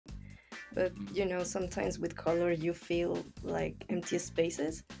But you know, sometimes with color you feel like empty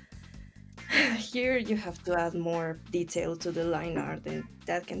spaces. Here you have to add more detail to the line art, and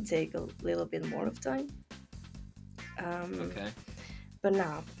that can take a little bit more of time. Um, Okay. but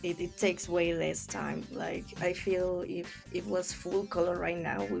now it takes way less time. Like I feel if it was full color right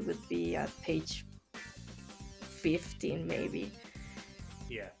now, we would be at page 15 maybe,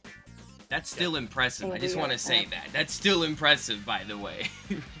 Yeah, That's yeah. still impressive. I and just we want are to say at that. That's still impressive, by the way.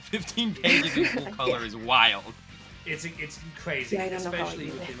 15 pages in full color yeah, is wild. It's crazy, yeah. I don't know how I especially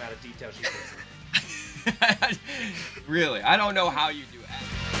do with it. the amount of detail she puts in. Really, I don't know how you do it.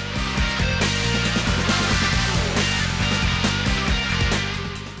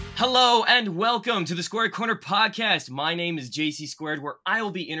 Hello and welcome to the Squared Corner podcast. My name is JayCee Squared, where I will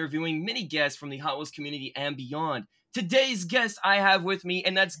be interviewing many guests from the Hot Wheels community and beyond. Today's guest I have with me,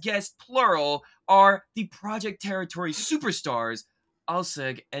 and that's guest plural, are the Project Territory superstars,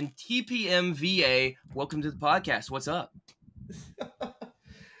 AlSeg and TPM-VA. Welcome to the podcast. What's up?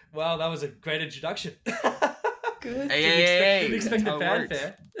 Well, that was a great introduction. Good. Hey, Didn't hey, expect, hey, didn't that's expect how the it works.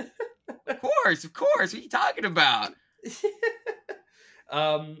 fanfare. Of course. What are you talking about?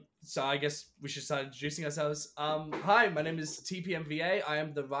 So I guess we should start introducing ourselves. Hi, my name is TPM-VA. I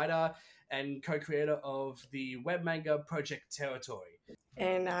am the writer and co-creator of the web manga Project Territory.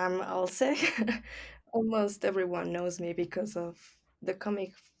 And I'm AlSeg. Almost everyone knows me because of the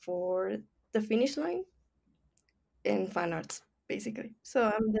comic for the finish line and fan arts, basically. So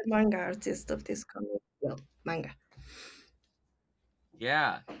I'm the manga artist of this comic. Well, manga.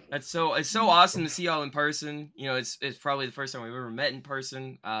 Yeah, it's so awesome to see y'all in person. You know, it's probably the first time we've ever met in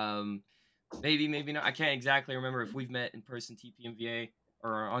person. Maybe not. I can't exactly remember if we've met in person, TPMVA,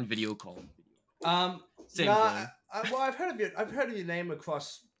 or on video call. Same Nah, thing. well, I've heard of your name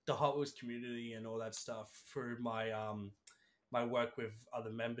across the Hot Wheels community and all that stuff through my work with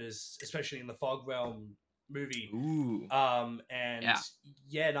other members, especially in the Fog Realm movie. Ooh, And yeah,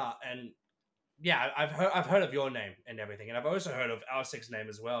 yeah, nah, and yeah, I've heard of your name and everything, and I've also heard of AlSeg's name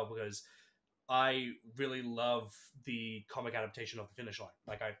as well because I really love the comic adaptation of the Finish Line.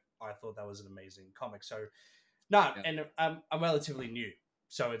 Like I thought that was an amazing comic. So no, yeah, and I'm relatively new,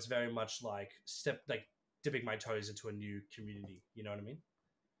 so it's very much like dipping my toes into a new community. You know what I mean?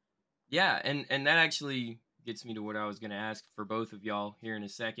 yeah. And that actually gets me to what I was gonna ask for both of y'all here in a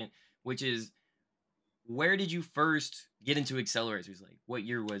second, which is where did you first get into Accelerators? Like, what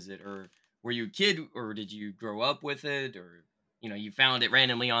year was it, or were you a kid, or did you grow up with it, or you found it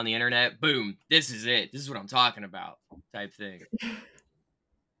randomly on the internet? Boom, this is it. This is what I'm talking about, type thing.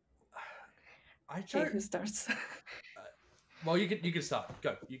 I Okay, don't. who starts? Well, you can start.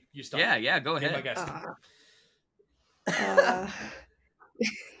 Go. You start. Yeah, go Be my ahead. guest.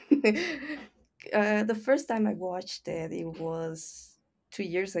 uh, the first time I watched it, it was 2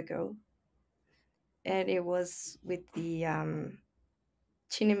 years ago, and it was with the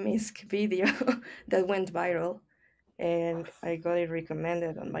Chinemisk video that went viral, and I got it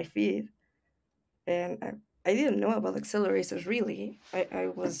recommended on my feed. And I didn't know about accelerators really. I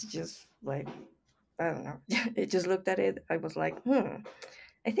was just like, I don't know. I just looked at it. I was like,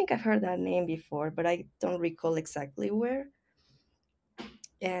 I think I've heard that name before, but I don't recall exactly where.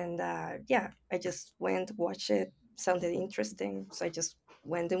 And yeah, I just went, watched it, sounded interesting. So I just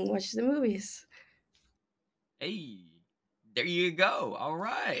went and watched the movies. Hey, there you go. All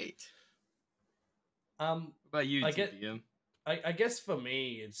right. Um, What about you, I get. TPM? I guess for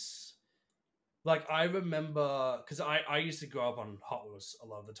me, it's like I remember because I used to grow up on Hot Wheels a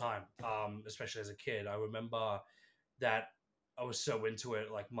lot of the time, especially as a kid. I remember that I was so into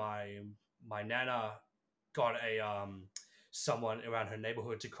it. Like my nana got a someone around her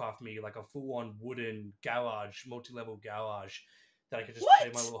neighborhood to craft me like a full on wooden garage, multi level garage that I could just play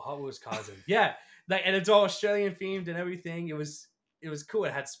my What? little Hot Wheels cars in. Yeah, like and it's all Australian themed and everything. It was cool.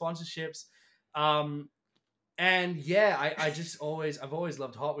 It had sponsorships. Um, and yeah, I've always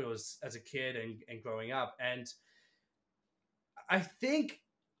loved Hot Wheels as a kid and growing up. And I think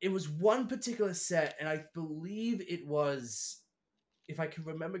it was one particular set, and I believe it was, if I can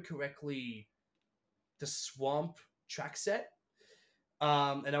remember correctly, the Swamp track set.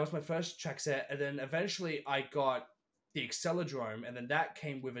 And that was my first track set. And then eventually I got the Acceladrome, and then that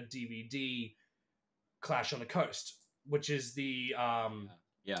came with a DVD, Clash on the Coast, which is the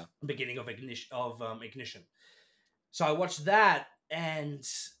Yeah. beginning of Ignition. So I watched that, and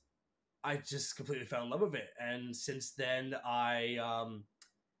I just completely fell in love with it. And since then, I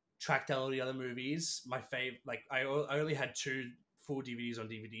tracked down all the other movies. My favorite, like I only had two full DVDs on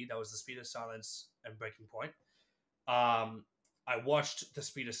DVD. That was The Speed of Silence and Breaking Point. I watched The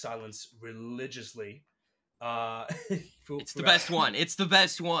Speed of Silence religiously. It's the best one. It's the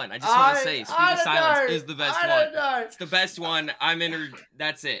best one. I just want to say, Speed of Silence is the best one. I don't know. It's the best one.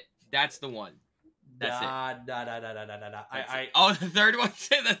 That's it. That's the one. That's it. Nah. Oh, the third one.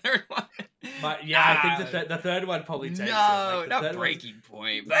 Say the third one. But yeah, I think the third one probably takes it. No, Like, not Breaking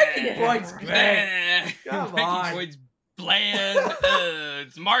Point. Breaking Point's great. Come Breaking on. Point's bland.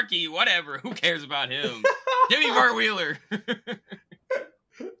 It's Marky. Whatever. Who cares about him? Jimmy Bart Wheeler.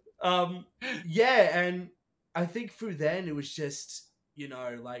 Yeah, and I think through then it was just, you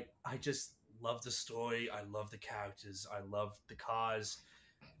know, like I just loved the story. I loved the characters. I loved the cars.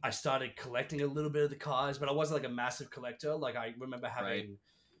 I started collecting a little bit of the cars, but I wasn't like a massive collector. Like I remember having,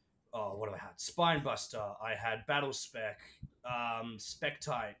 what have I had? Spinebuster. I had Battle Spec,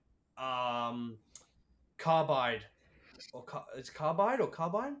 Spectite, Carbide, or it's Carbide or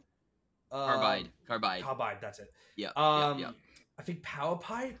Carbine? Carbide. That's it. Yeah. I think Power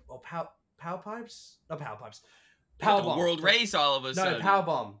Pipe or Power Pipes? Not Power Pipes. Power Bomb. World Race all of a sudden. No, Power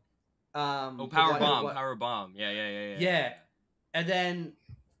Bomb. Power Bomb. Yeah. Yeah. And then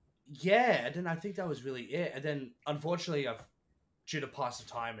I think that was really it. And then, unfortunately, due to pass of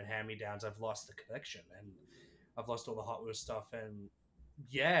time and hand-me-downs, I've lost the collection. And I've lost all the Hot Wheels stuff. And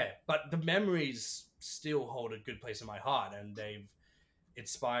yeah, but the memories still hold a good place in my heart. And they've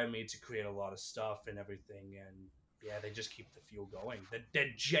inspired me to create a lot of stuff and everything. And yeah, they just keep the fuel going.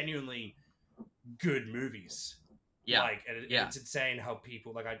 They're genuinely good movies. Yeah. Like, and it's insane how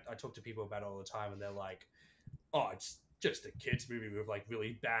people, like, I talk to people about it all the time, and they're like, oh, it's just a kid's movie with, like,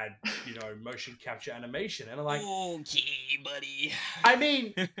 really bad, you know, motion capture animation. And I'm like, okay, buddy. I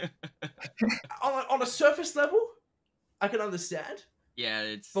mean, on a surface level, I can understand.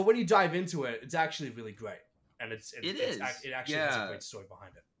 Yeah, but when you dive into it, it's actually really great. And it actually has a great story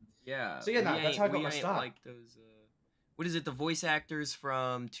behind it. Yeah. So yeah, that's how I got my start. Like those, what is it? The voice actors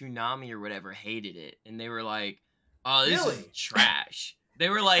from Toonami or whatever hated it, and they were like, "Oh, this is trash." They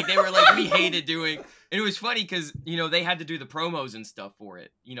were like, we hated doing. And it was funny because, you know, they had to do the promos and stuff for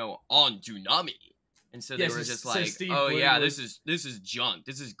it, you know, on Toonami, and so they were just like, "Oh yeah, this is junk.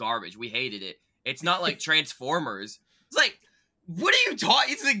 This is garbage. We hated it. It's not like Transformers." It's like, what are you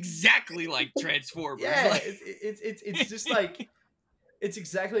talking? It's exactly like Transformers. Yeah, like, it's just like, it's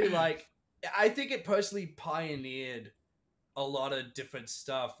exactly like, I think it personally pioneered a lot of different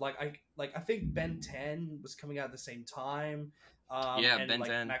stuff. Like I think Ben 10 was coming out at the same time. And Ben like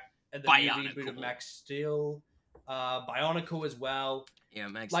 10. And the reboot of Max Steel, Bionicle as well. Yeah,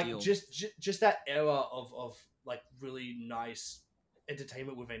 Max like, Steel. Just that era of like really nice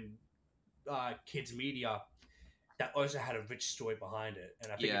entertainment within kids media that also had a rich story behind it.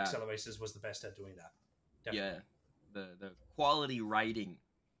 And I think Acceleracers was the best at doing that. Definitely. Yeah, the quality writing.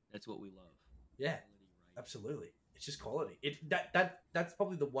 That's what we love. Yeah, absolutely. It's just quality. That's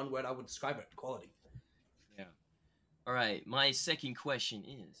probably the one word I would describe it. Quality. Yeah. All right. My second question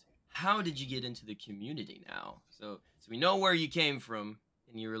is, how did you get into the community now? So we know where you came from,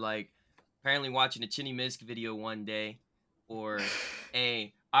 and you were like, apparently watching a Chinny Misk video one day, or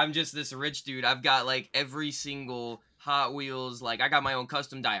hey, I'm just this rich dude. I've got like every single Hot Wheels. Like I got my own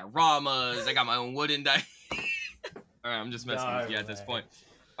custom dioramas. I got my own wooden All right, I'm just messing with you at this point.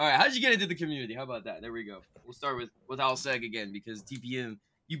 All right, how did you get into the community? How about that? There we go. We'll start with Al Seg again, because TPM,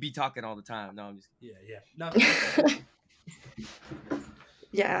 you be talking all the time. No, I'm just kidding. Yeah. No.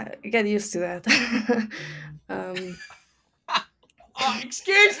 Yeah, get used to that. Oh,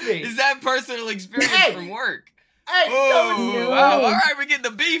 excuse me. Is that personal experience from work? Hey, no. Wow. All right, we're getting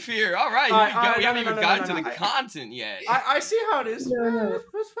the beef here. All right, we haven't even gotten to the content yet. I see how it is. No.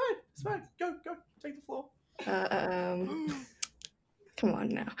 It's fine. Go, take the floor. Come on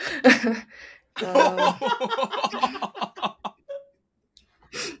now.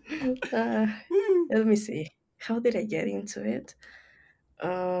 Let me see. How did I get into it?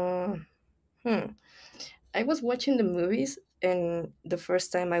 I was watching the movies, and the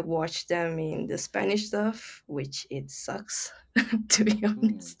first time I watched them in the Spanish stuff, which it sucks, to be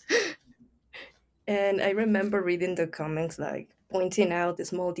honest. And I remember reading the comments, like pointing out the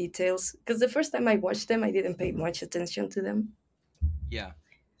small details, because the first time I watched them, I didn't pay much attention to them. Yeah.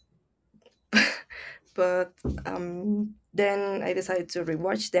 But then I decided to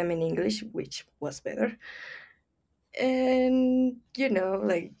rewatch them in English, which was better. And, you know,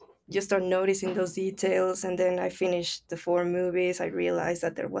 like, you start noticing those details. And then I finished the 4 movies. I realized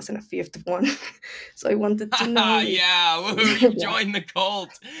that there wasn't a 5th one. So I wanted to know. Yeah, you joined the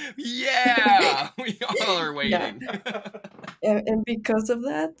cult. Yeah, we all are waiting. Yeah. And because of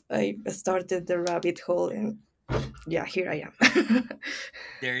that, I started the rabbit hole, and yeah, here I am.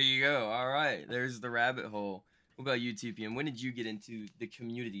 There you go. All right, there's the rabbit hole. What about you, TPM? When did you get into the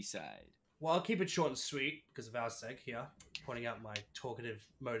community side? Well, I'll keep it short and sweet because of AlSeg here, pointing out my talkative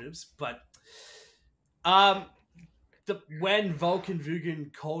motives. But um, when Vulcan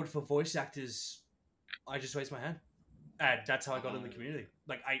Vugan called for voice actors, I just raised my hand, and that's how I got in the community.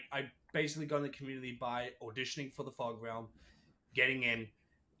 Like I basically got in the community by auditioning for the Fog Realm, getting in,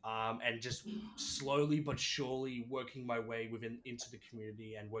 and just slowly but surely working my way into the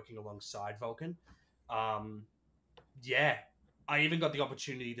community and working alongside Vulcan. Yeah, I even got the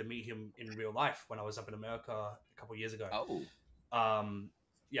opportunity to meet him in real life when I was up in America a couple of years ago. Oh.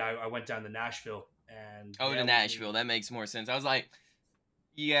 Yeah, I went down to Nashville and To Nashville. That makes more sense. I was like,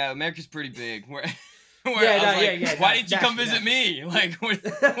 yeah, America's pretty big. Why didn't you come visit me? Like, what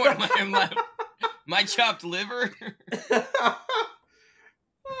am I? My chopped liver?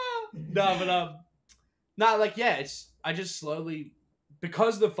 I just slowly,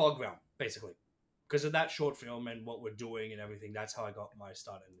 because of the Fog Realm, basically, because of that short film and what we're doing and everything, that's how I got my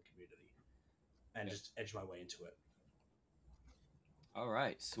start in the community and just edged my way into it. All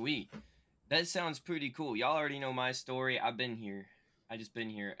right, sweet. That sounds pretty cool. Y'all already know my story. I've been here. I just been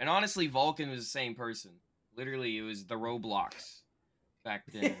here. And honestly, Vulcan was the same person. Literally, it was the Roblox back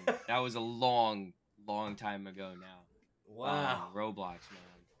then. That was a long time ago now. Wow. Roblox, man.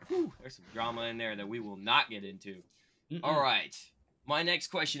 Whew, there's some drama in there that we will not get into. All right. My next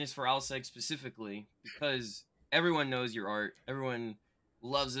question is for AlSeg specifically, because everyone knows your art. Everyone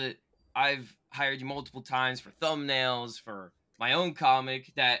loves it. I've hired you multiple times for thumbnails, for my own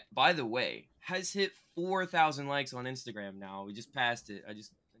comic that, by the way, has hit 4,000 likes on Instagram now. We just passed it. I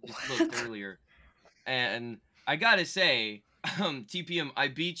just looked earlier. And I gotta say, TPM, I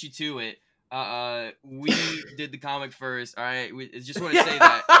beat you to it. We did the comic first. All right, I just want to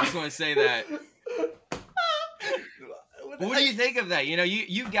say that. What do you think of that? You know,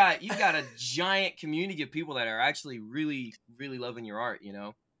 you got a giant community of people that are actually really loving your art. You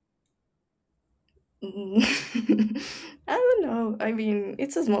know. I don't know. I mean,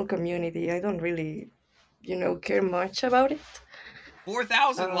 it's a small community. I don't really, care much about it.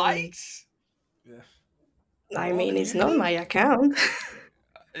 4,000 likes? Yeah. I mean, it's not my account.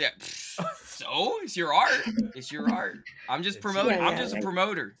 Yeah. So it's your art. It's your art. I'm just promoting. I'm just a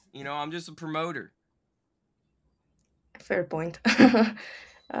promoter. You know, I'm just a promoter. Fair point. I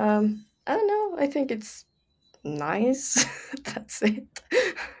don't know. I think it's nice. That's it.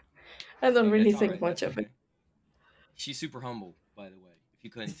 I don't really think much of it. She's super humble, by the way. If you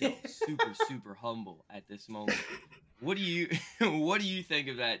couldn't tell, super humble at this moment. What do you think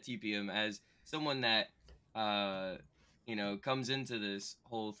of that, TPM, as someone that comes into this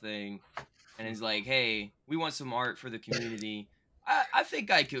whole thing and is like, hey, we want some art for the community. I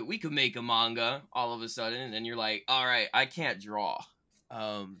think we could make a manga all of a sudden, and then you're like, all right, I can't draw.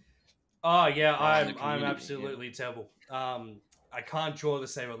 I'm absolutely terrible. I can't draw the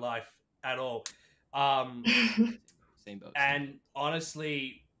same of life at all. Same boat. And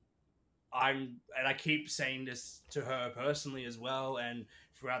honestly, I keep saying this to her personally as well, and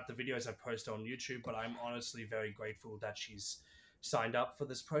throughout the videos I post on YouTube, but I'm honestly very grateful that she's signed up for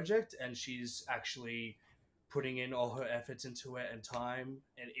this project and she's actually putting in all her efforts into it and time.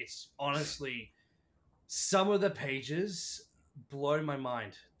 And it's honestly, some of the pages blow my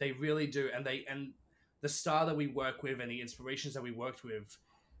mind. They really do. And the style that we work with and the inspirations that we worked with,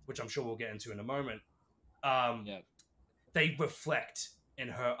 which I'm sure we'll get into in a moment, they reflect in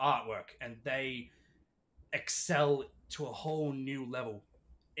her artwork and they excel to a whole new level.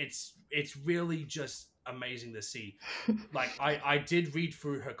 It's really just amazing to see. Like I did read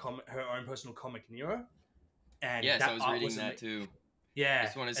through her own personal comic Nero, and yes, I was reading that too. Yeah, I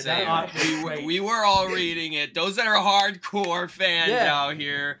just want to say we were all reading it. Those that are hardcore fans out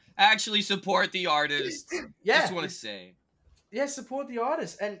here actually support the artist. Yeah, just want to say, support the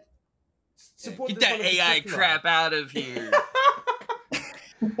artist and support. Get that AI crap out of here.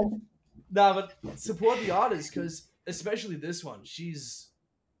 No, but support the artist because especially this one, she's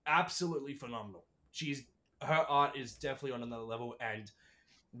absolutely phenomenal. Her art is definitely on another level, and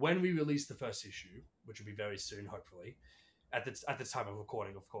when we release the first issue, which will be very soon, hopefully, at the time of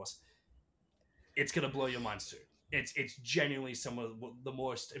recording, of course, it's gonna blow your minds too. It's genuinely some of the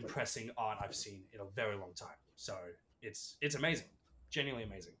most impressive art I've seen in a very long time. So it's amazing, genuinely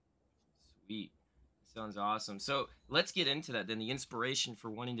amazing. Sweet, sounds awesome. So let's get into that then. The inspiration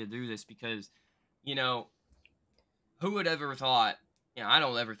for wanting to do this, because who would ever thought? I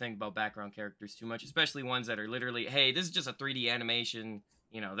don't ever think about background characters too much, especially ones that are literally, hey, this is just a 3D animation.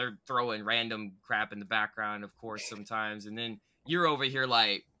 They're throwing random crap in the background, of course, sometimes. And then you're over here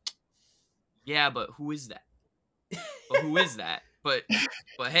like, yeah, but who is that? But who is that? but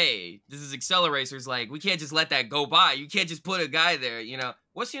hey, this is Acceleracers. Like, we can't just let that go by. You can't just put a guy there. You know,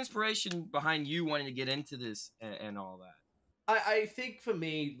 what's the inspiration behind you wanting to get into this and all that? I think for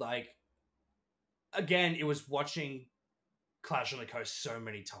me, like, again, it was watching Clash on the Coast so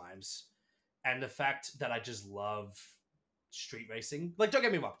many times, and the fact that I just love street racing. Like, don't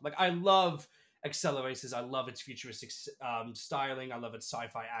get me wrong. Like, I love Acceleracers. I love its futuristic styling. I love its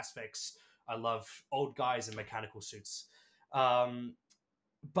sci-fi aspects. I love old guys in mechanical suits.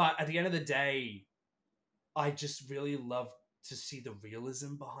 But at the end of the day, I just really love to see the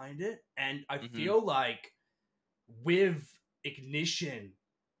realism behind it. And I feel like with Ignition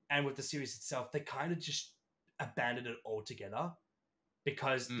and with the series itself, they kind of just abandoned it altogether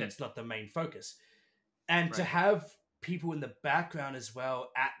because that's not the main focus. And to have people in the background as well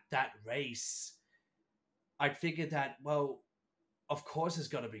at that race, I figured that, well, of course there's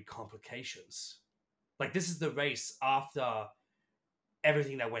got to be complications. Like, this is the race after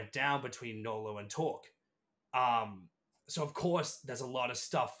everything that went down between Nolo and Torque. So of course there's a lot of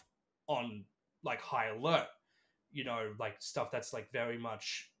stuff on like high alert, you know, like stuff that's like very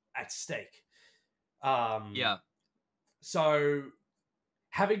much at stake. Yeah. So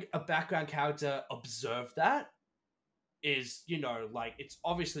having a background character observe that is, you know, like, it's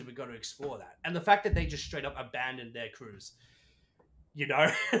obviously we've got to explore that. And the fact that they just straight up abandoned their crews, you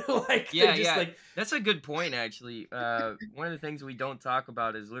know, like, yeah, just, yeah, like, that's a good point, actually. One of the things we don't talk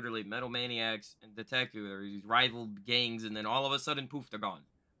about is literally Metal Maniacs and Deteku. There are these rival gangs, and then all of a sudden, poof, they're gone.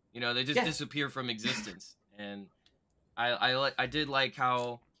 You know, they just disappear from existence. And I did like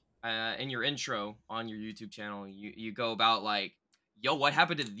how in your intro on your YouTube channel, you go about like, yo, what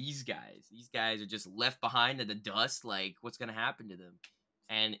happened to these guys? These guys are just left behind in the dust. Like, what's gonna happen to them?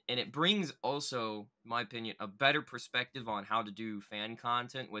 And it brings also, in my opinion, a better perspective on how to do fan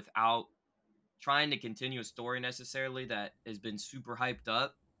content without trying to continue a story necessarily that has been super hyped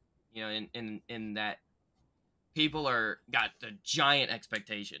up. You know, in that people got the giant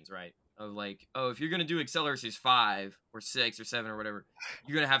expectations, right? Of like, oh, if you're gonna do Accelerators 5 or 6 or 7 or whatever,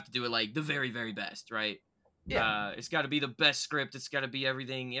 you're gonna have to do it like the very, very best, right? yeah. It's got to be the best script. It's got to be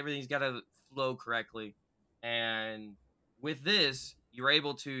everything. Everything's got to flow correctly. And with this, you're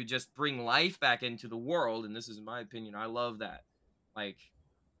able to just bring life back into the world. And this is my opinion. I love that. Like,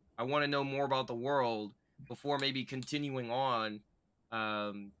 I want to know more about the world before maybe continuing on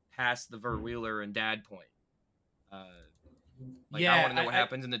past the Vert Wheeler and Dad point. Like, I want to know what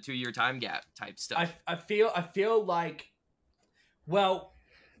happens in the 2-year time gap type stuff. I feel like, well,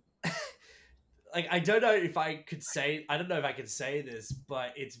 like, I don't know if I could say this,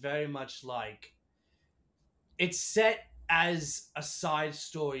 but it's very much like it's set as a side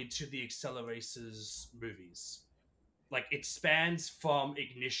story to the Acceleracers movies. Like, it spans from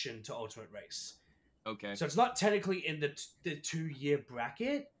Ignition to Ultimate Race. Okay. So it's not technically in the 2-year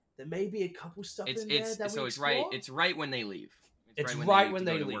bracket. There may be a couple stuff in there that we explore. It's right when they leave. It's right when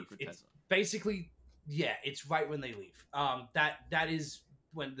they leave. It's basically, yeah, it's right when they leave. That is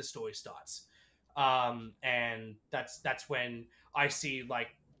when the story starts. And that's when I see,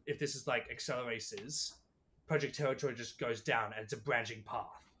 like, if this is like Acceleracers, Project Territory just goes down and it's a branching path.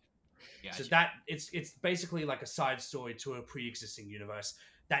 Gotcha. So that it's basically like a side story to a pre-existing universe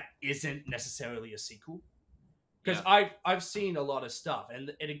that isn't necessarily a sequel. Because I've seen a lot of stuff, and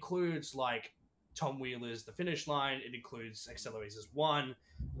it includes like Tom Wheeler's The Finish Line, it includes Accelerators 1,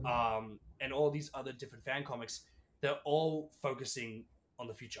 and all these other different fan comics. They're all focusing on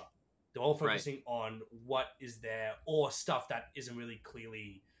the future. They're all focusing on what is there, or stuff that isn't really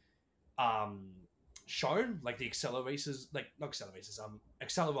clearly shown, like the Acceleracers, like not Acceleracers,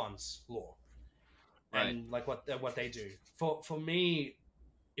 Acceleron's lore, and like what they do. For me,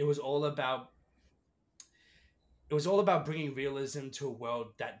 it was all about bringing realism to a world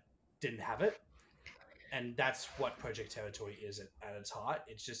that didn't have it, and that's what Project Territory is at its heart.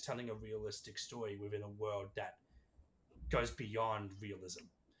 It's just telling a realistic story within a world that goes beyond realism.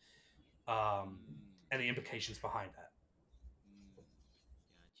 And the implications behind that.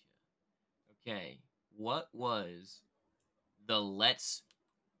 Gotcha. Okay, what was the let's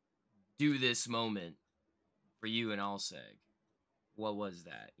do this moment for you and AlSeg? What was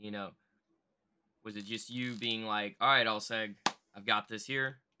that? You know, was it just you being like, all right, AlSeg, I've got this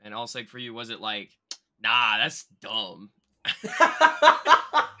here? And AlSeg for you, was it like, nah, that's dumb?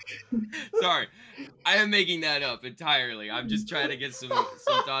 Sorry, I am making that up entirely. I'm just trying to get some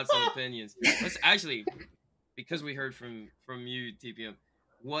thoughts and opinions. Let's actually, because we heard from you, TPM,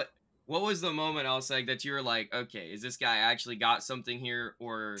 what was the moment, AlSeg, that you were like, okay, is this guy actually got something here,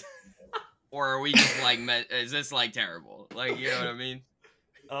 or are we just like, is this like terrible? Like, you know what I mean?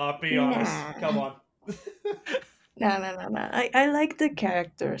 Be honest. Come on. No, no, no, no. I like the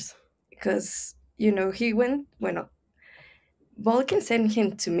characters because he went when Vulcan sent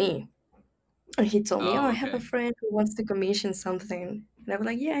him to me, and he told me, "Oh, Oh, I have a okay. friend who wants to commission something," and I was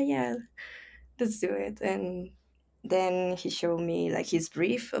like, "Yeah, yeah, let's do it." And then he showed me like his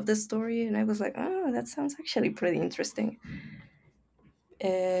brief of the story, and I was like, "Oh, that sounds actually pretty interesting."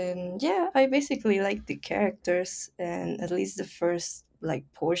 And yeah, I basically like the characters and at least the first like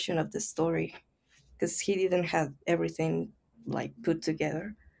portion of the story because he didn't have everything like put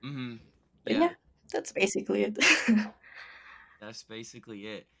together. Mm-hmm. But Yeah, yeah, that's basically it. that's basically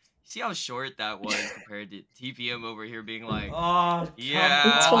it. See how short that was compared to TPM over here being like, Oh, come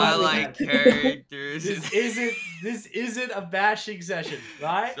yeah, I Totally. like on. characters. This isn't a bashing session,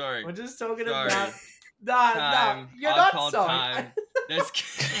 right? Sorry, We're just talking about sorry. nah, Time. you're I'll not call sorry. time. That's.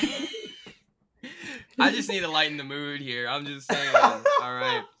 I just need to lighten the mood here. I'm just saying. All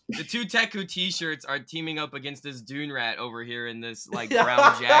right. The two Teku t-shirts are teaming up against this Dune Rat over here in this like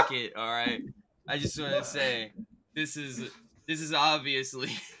brown jacket. All right. I just want to say this is obviously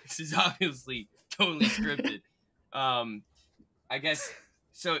this is obviously totally scripted. Um, I guess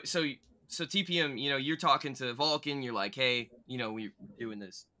so TPM, you're talking to Vulcan, you're like, hey, we're doing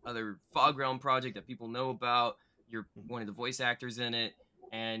this other Fog Realm project that people know about. You're one of the voice actors in it,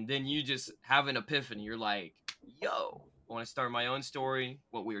 and then you just have an epiphany. You're like, yo, I want to start my own story,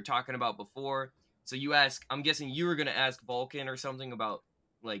 what we were talking about before. So you ask, I'm guessing you were gonna ask Vulcan or something about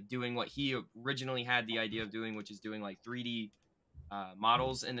like doing what he originally had the idea of doing, which is doing like 3D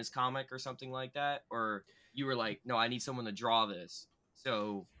models in this comic or something like that, or you were like, no, I need someone to draw this.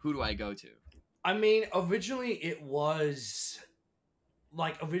 So who do I go to? I mean, originally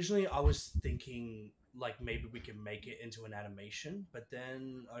I was thinking like maybe we can make it into an animation, but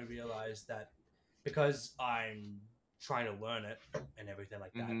then I realized that because I'm trying to learn it and everything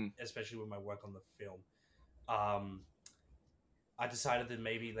like that, Mm-hmm. especially with my work on the film, um, I decided that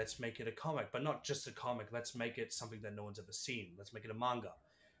maybe let's make it a comic, but not just a comic. Let's make it something that no one's ever seen. Let's make it a manga.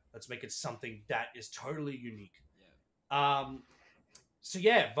 Let's make it something that is totally unique. Yeah. Um, so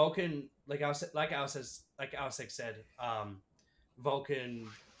yeah, Vulcan, like Alseg said, Vulcan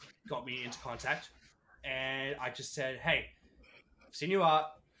got me into contact, and I just said, "Hey, I've seen your art.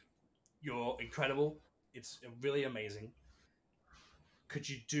 You're incredible. It's really amazing. Could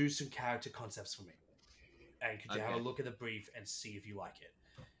you do some character concepts for me? And could you have a Okay. look at the brief and see if you like it?"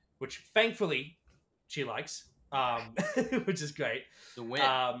 Which thankfully she likes, which is great. The win.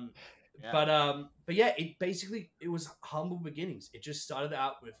 Um, Yeah. but yeah, it was humble beginnings. It just started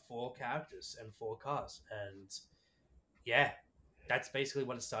out with 4 characters and 4 cars, and yeah, that's basically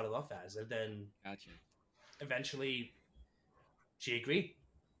what it started off as. And then Gotcha. eventually she agreed,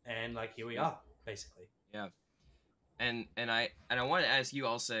 and like here we Sweet. are, basically. Yeah. And I want to ask you,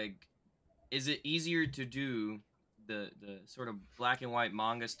 Alseg, is it easier to do the sort of black and white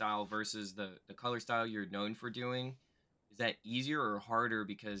manga style versus the color style you're known for doing? Is that easier or harder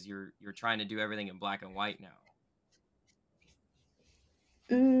because you're trying to do everything in black and white now?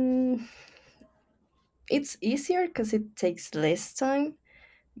 mm, it's easier because it takes less time,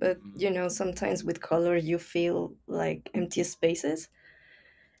 but Mm-hmm. sometimes with color you feel like empty spaces.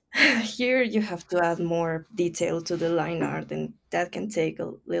 Here you have to add more detail to the line art, and that can take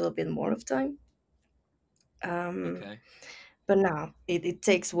a little bit more of time. Um, Okay. but now it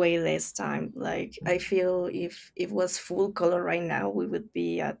takes way less time. Like I feel if it was full color right now, we would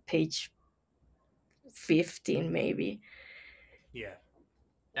be at page 15 maybe, Yeah,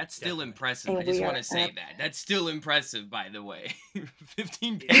 That's still definitely. impressive. I and just we want are to say at that. That's still impressive, by the way.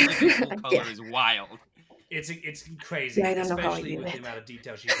 15 pages in full It, color yeah, is wild. it's yeah. crazy, I don't know how I especially do with the it. amount of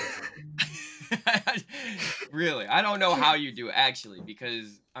detail she puts in. Really, I don't know how you do it actually,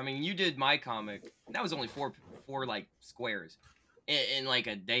 because I mean, you did my comic, and that was only four like squares in like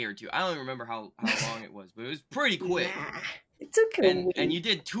a day or two. I don't even remember how long it was, but it was pretty quick. Nah, it took a And you week.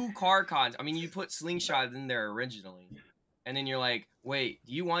 did 2 car cons. I mean, you put Slingshot in there originally, and then you're like, wait,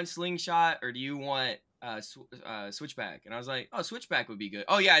 do you want Slingshot or do you want Switchback? And I was like, oh, Switchback would be good.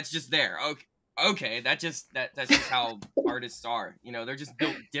 Oh yeah, it's just there. Okay, okay, that's just how artists are. They're just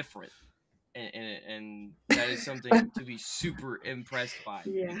built different, and that is something to be super impressed by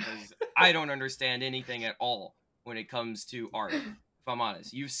Yeah. because I don't understand anything at all when it comes to art. If I'm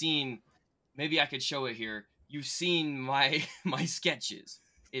honest, you've seen. Maybe I could show it here. You've seen my my sketches.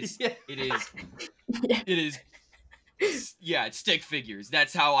 It's Yeah. it is Yeah. it is yeah, it's stick figures.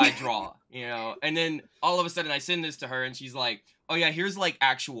 That's how I draw. And then all of a sudden I send this to her and she's like, "Oh yeah, here's like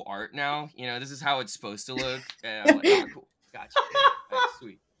actual art now. This is how it's supposed to look." And I'm like, "Ah, cool, gotcha. All right,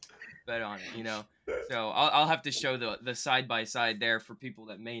 sweet, bet on it." So I'll have to show the side by side there for people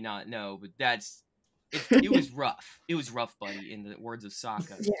that may not know, but it was rough. It was rough, buddy. In the words of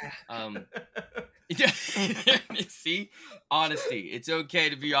Sokka. Yeah. See, honesty. It's okay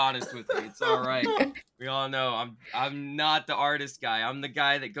to be honest with me. It's all right. We all know I'm not the artist guy. I'm the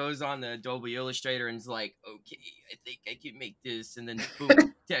guy that goes on the Adobe Illustrator and is like, okay, I think I can make this, and then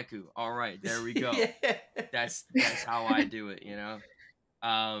boom, Deku. All right, there we go. Yeah. That's how I do it. You know.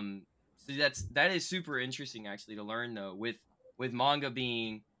 So that is super interesting actually to learn though. With manga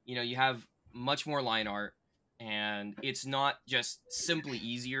being, you know, you have much more line art. And it's not just simply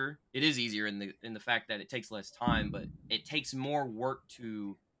easier. It is easier in the fact that it takes less time, but it takes more work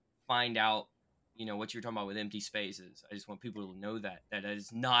to find out, you know, what you're talking about with empty spaces. I just want people to know that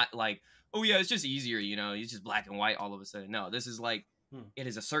is not like, oh yeah, it's just easier, you know, it's just black and white all of a sudden. No, this is like, it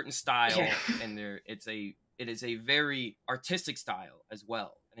is a certain style, Yeah. and it is a very artistic style as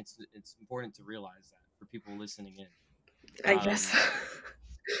well, and it's important to realize that for people listening in. I guess.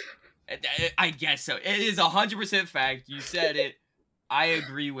 I guess so. It is 100% fact. You said it. I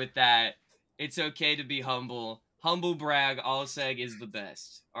agree with that. It's okay to be humble. Humble brag. AlSeg is the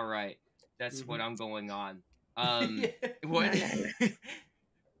best. All right, that's what I'm going on. What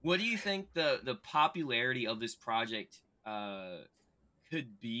what do you think the popularity of this project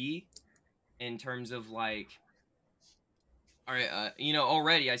could be in terms of like? All right, you know,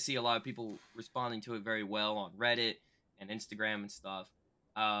 already I see a lot of people responding to it very well on Reddit and Instagram and stuff.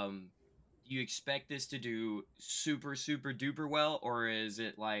 Do you expect this to do super, super duper well? Or is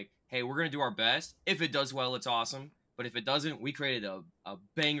it like, hey, we're going to do our best. If it does well, it's awesome. But if it doesn't, we created a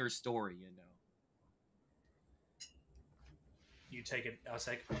banger story, you know? You take it,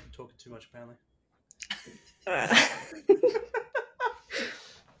 AlSeg. I'm talking too much, apparently.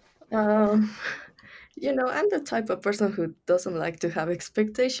 You know, I'm the type of person who doesn't like to have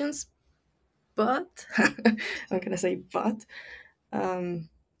expectations, but I'm gonna say but.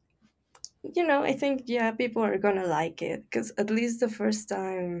 You know, I think yeah, people are gonna like it because at least the first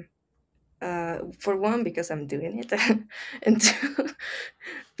time, for one, because I'm doing it, and two,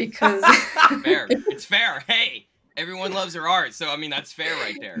 because Fair. It's fair. Hey, everyone loves their art, so I mean that's fair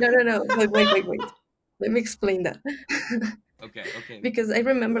right there. no, wait. Let me explain that. Okay. Because I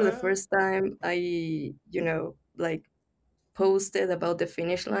remember the first time I, you know, like posted about the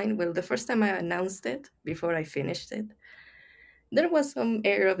finish line. Well, the first time I announced it before I finished it, there was some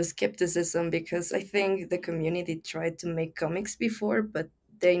air of skepticism because I think the community tried to make comics before, but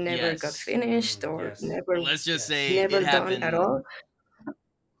they never got Yes. finished or Yes. Let's just say never it done at happened all.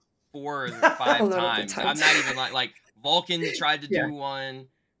 4 or A 5 lot of the times. I'm times. not even like Vulcan tried to Yeah. do one.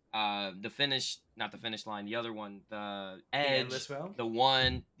 Not the finish line, the other one, the The Edge, Endless Realm? the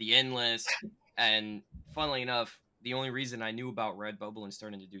one, the Endless, and funnily enough, the only reason I knew about Redbubble and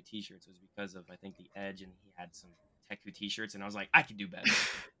starting to do T-shirts was because of I think the Edge, and he had some Teku T-shirts, and I was like, I could do better,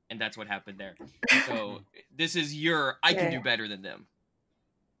 and that's what happened there. So this is I can do better than them.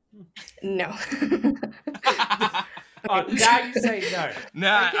 No. Oh, now you say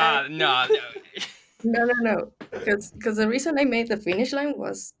no. No. Because the reason I made the finish line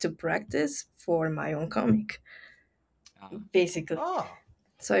was to practice for my own comic, basically. Oh.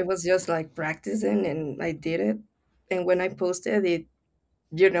 So I was just like practicing, and I did it. And when I posted it,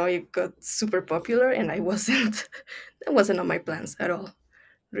 you know, it got super popular, and that wasn't on my plans at all,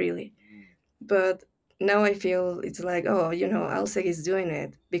 really. But now I feel it's like, oh, you know, Alseg is doing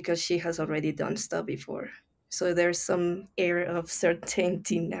it because she has already done stuff before. So there's some air of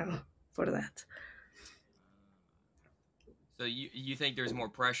certainty now for that. So you think there's more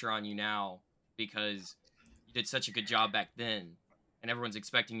pressure on you now because you did such a good job back then, and everyone's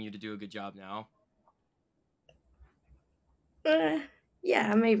expecting you to do a good job now?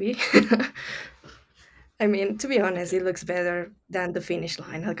 Yeah, maybe. I mean, to be honest, it looks better than the finish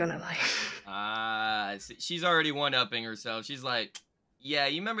line, not gonna lie. She's already one-upping herself. She's like, yeah,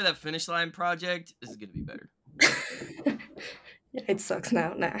 you remember that finish line project? This is gonna be better. Yeah, it sucks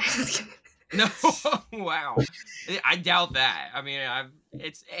now. Nah. No, wow. I doubt that. I mean,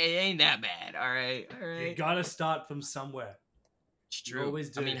 it ain't that bad. All right. You gotta start from somewhere. It's true. You always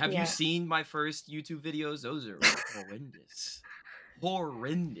do. I mean, have you seen my first YouTube videos? Those are horrendous.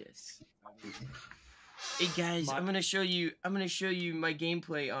 Horrendous. Hey guys, I'm gonna show you my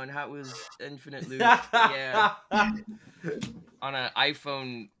gameplay on Hot Wheels Infinite Loop. Yeah. On an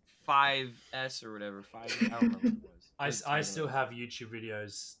iPhone 5S or whatever. 5. I don't remember what it was. I still have YouTube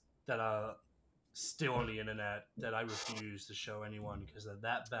videos that are still on the internet that I refuse to show anyone because they're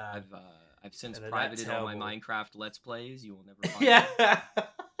that bad. I've since privated all my Minecraft Let's Plays. You will never find them.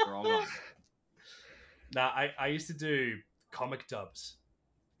 They're all gone. Now, I used to do comic dubs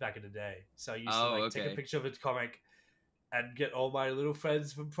back in the day. So I used to take a picture of a comic, and get all my little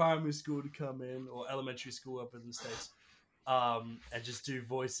friends from primary school to come in, or elementary school up in the States, and just do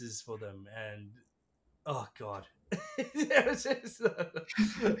voices for them. And oh god, it was just,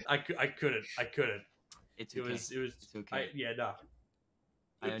 I couldn't. It's It okay. was It's okay. no.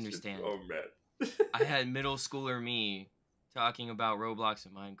 I understand. Oh man. I had middle schooler me talking about Roblox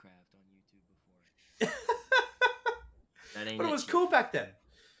and Minecraft on YouTube before. That ain't But it was shit. cool back then.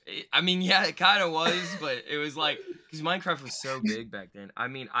 I mean, yeah, it kind of was, but it was like, because Minecraft was so big back then. I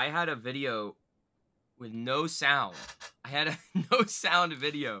mean, I had a video with no sound. I had a no sound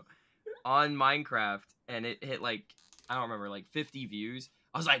video on Minecraft, and it hit like, I don't remember, like 50 views.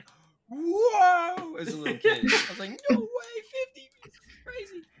 I was like, whoa, as a little kid. I was like, no way, 50 views, this is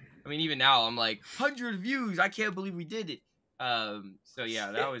crazy. I mean, even now, I'm like, 100 views, I can't believe we did it. So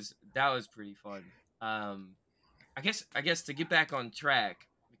yeah, that was pretty fun. I guess to get back on track,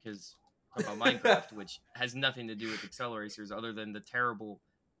 because about Minecraft, which has nothing to do with Acceleracers other than the terrible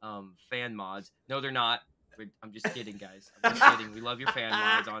fan mods. No, they're not. I'm just kidding, guys. I'm just kidding. We love your fan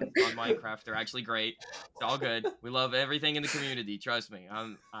mods on Minecraft. They're actually great. It's all good. We love everything in the community. Trust me.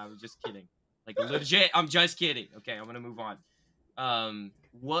 I was just kidding. Like legit. I'm just kidding. Okay, I'm gonna move on.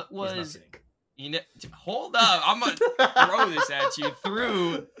 What was hold up. I'm gonna throw this at you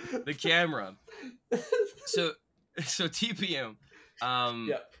through the camera. So TPM.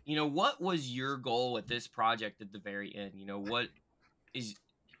 Yeah. You know, what was your goal with this project at the very end? You know, what is?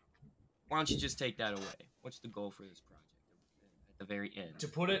 Why don't you just take that away? What's the goal for this project at the very end? To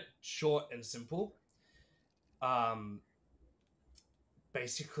put it short and simple,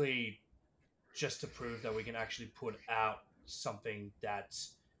 basically, just to prove that we can actually put out something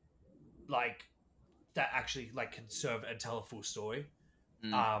that's that actually can serve and tell a full story.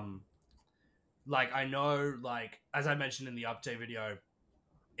 Like I know, as I mentioned in the update video,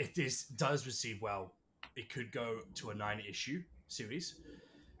 if this does receive well, it could go to a 9-issue series.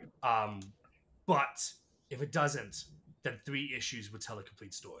 But if it doesn't, then 3 issues would tell a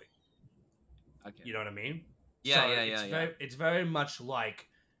complete story. Okay. You know what I mean? Yeah, So it's very much like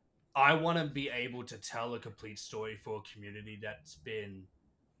I want to be able to tell a complete story for a community that's been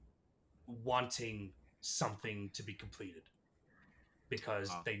wanting something to be completed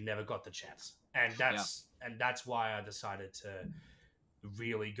because they never got the chance. And that's why I decided to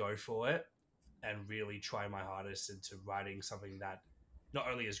really go for it and really try my hardest into writing something that not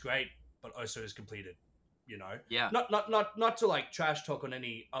only is great but also is completed. You know, not to trash talk on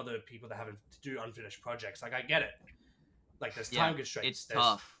any other people that haven't to do unfinished projects. I get it. There's time constraints. There's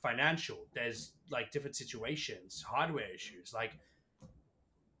tough. Financial. There's different situations, hardware issues.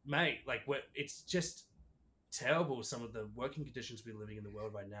 Mate, it's just terrible. Some of the working conditions we're living in the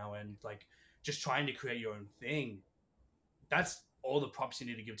world right now, and just trying to create your own thing. That's all the props you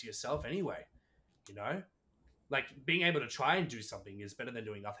need to give to yourself anyway. You know, being able to try and do something is better than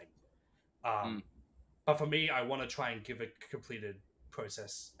doing nothing. But for me, I want to try and give a completed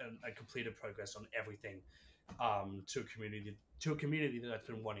process and a completed progress on everything to a community that's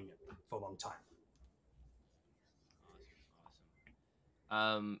been wanting it for a long time.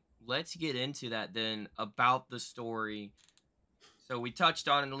 Awesome. Let's get into that then, about the story. So we touched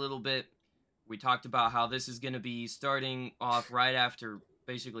on it a little bit. We talked about how this is going to be starting off right after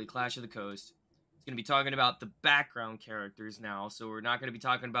basically Clash of the Coast. It's going to be talking about the background characters now. So we're not going to be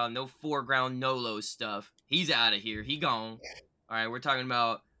talking about no foreground Nolo stuff. He's out of here. He gone. All right, we're talking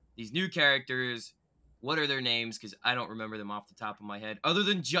about these new characters. What are their names? Because I don't remember them off the top of my head. Other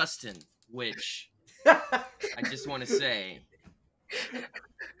than Justin, which I just want to say. That's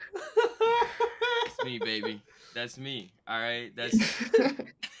me, baby. That's me. All right? That's...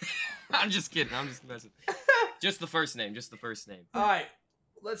 I'm just kidding. I'm just messing. Just the first name. All right.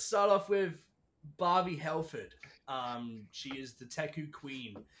 Let's start off with Barbie Helford. She is the Teku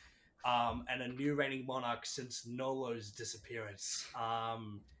Queen, and a new reigning monarch since Nolo's disappearance.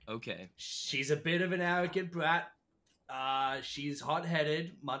 Okay. She's a bit of an arrogant brat. She's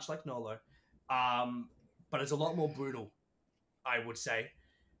hot-headed, much like Nolo, but it's a lot more brutal, I would say,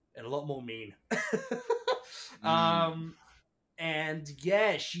 and a lot more mean. And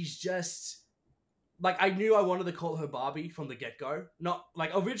yeah, she's just I knew I wanted to call her Barbie from the get-go. Not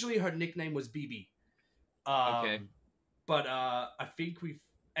originally her nickname was BB. Okay. But I think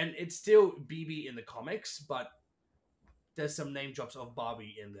and it's still BB in the comics, but there's some name drops of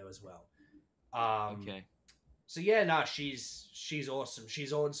Barbie in there as well. Okay. So yeah, she's awesome.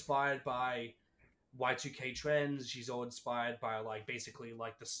 She's all inspired by Y2K trends. She's all inspired by basically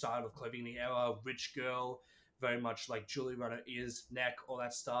the style of clothing in the era, rich girl, very much jewelry around her ears, neck, all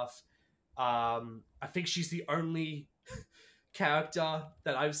that stuff. I think she's the only character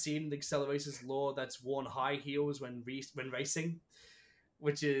that I've seen in the Accelerators lore that's worn high heels when racing,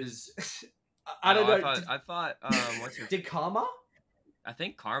 which is I don't Oh, know. I thought what's her Did Karma? I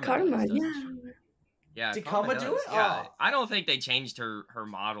think Karma Karma, does, doesn't yeah. she? Yeah, Did Karma Karma do it? does. Yeah, Oh, I don't think they changed her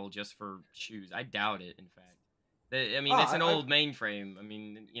model just for shoes. I doubt it. In fact, I oh, mean, it's an I old mainframe. I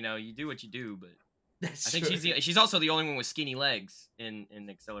mean, you know, you do what you do, but I that's think true. she's also the only one with skinny legs in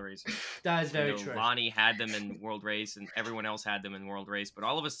Acceleracers. That is Even very though true. Lonnie had them in World Race and everyone else had them in World Race, but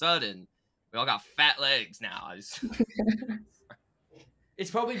all of a sudden we all got fat legs now. It's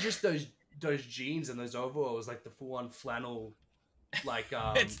probably just those jeans and those overalls, like the full on flannel, like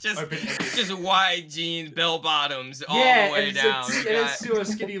it's just wide jeans, bell bottoms all yeah, the way and down. it's super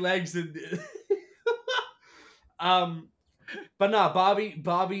skinny legs and um, but no,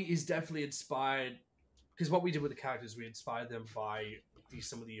 Barbie is definitely inspired because what we did with the characters, we inspired them by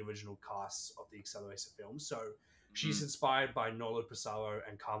some of the original casts of the Accelerator films. So she's inspired by Nolo Pesaro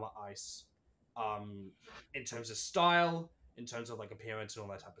and Karma Ice, in terms of style, in terms of like appearance and all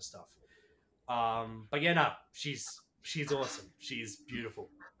that type of stuff. But yeah, no, she's awesome. She's beautiful.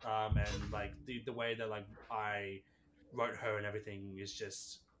 And like the way that like I wrote her and everything is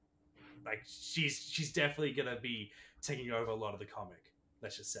just like she's definitely gonna be taking over a lot of the comic.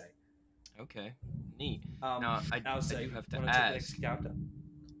 Let's just say. Okay, neat. Um, Now I AlSeg, do have to wanna take the next ask character?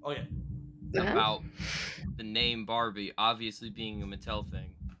 Oh yeah. Uh-huh. about the name Barbie, obviously being a Mattel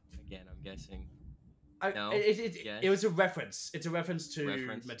thing. Again, I'm guessing. No? Yes? It was a reference. It's a reference to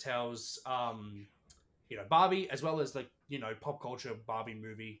Reference. Mattel's, Barbie, as well as like pop culture Barbie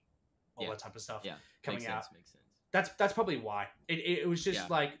movie, all Yeah. that type of stuff Yeah, coming out. Makes sense. That's probably why. It was just Yeah.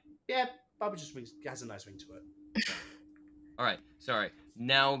 like Barbie just has a nice ring to it. All right, sorry.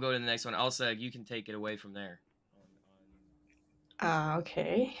 Now we'll go to the next one. AlSeg, you can take it away from there.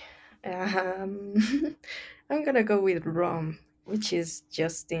 Okay. I'm gonna go with Rom, which is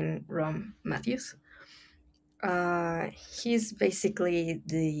Justin Rom Matthews. He's basically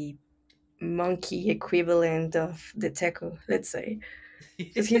the monkey equivalent of the Teku, let's say,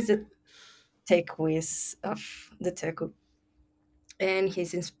 because he's the tech whiz of the Teku. And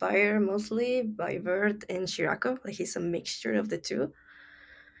he's inspired mostly by Vert and Shirako. Like he's a mixture of the two.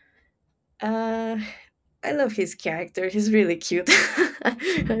 Uh, I love his character. He's really cute. I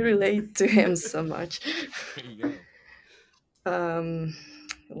relate to him so much. There you go.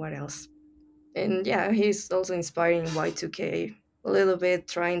 What else? And yeah, he's also inspiring Y2K a little bit,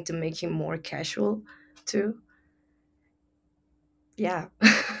 trying to make him more casual too. Yeah,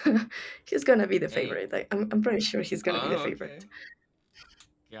 he's gonna be the Hey. favorite. I'm pretty sure he's gonna be the Okay. favorite.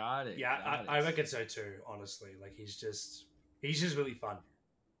 Got it. Yeah, I reckon so too. Honestly, like he's just really fun.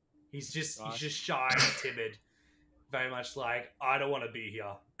 He's just shy, and timid, very much like I don't want to be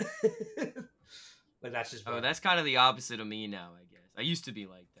here. Like that's just. Oh, that's kind of the opposite of me now, I guess. I used to be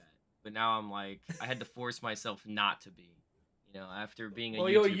like that, but now I'm like I had to force myself not to be. You know, after being a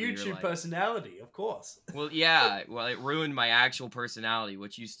YouTuber, you're a you're YouTube like, personality, of course. Well, yeah. Well, it ruined my actual personality,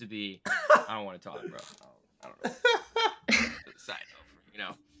 which used to be. I don't want to talk, bro. I don't know. Side note, you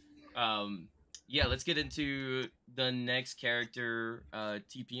know. Yeah. Let's get into the next character.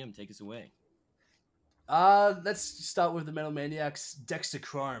 TPM, take us away. Let's start with the Metal Maniacs. Dexter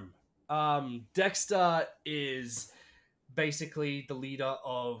Chrome. Dexter is basically the leader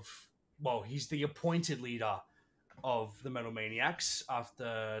of. Well, he's the appointed leader of the Metal Maniacs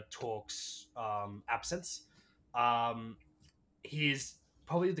after Torque's absence. He is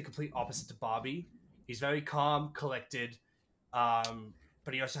probably the complete opposite to Barbie. He's very calm, collected,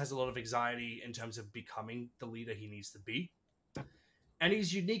 but he also has a lot of anxiety in terms of becoming the leader he needs to be. And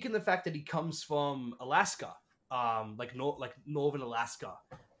he's unique in the fact that he comes from Alaska, like northern Alaska.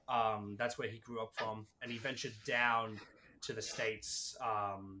 That's where he grew up from, and he ventured down to the States,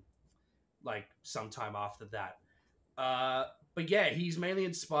 like sometime after that. But yeah, he's mainly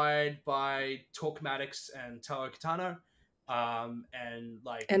inspired by Torque Maddox and Taro Kitano, and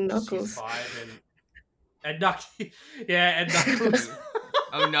like And just his Knuckles. vibe and Knuckles. Yeah, and Knuckles.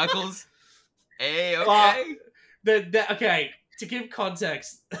 Oh, Knuckles. Hey, okay. Okay, to give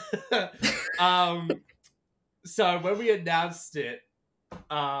context, so when we announced it,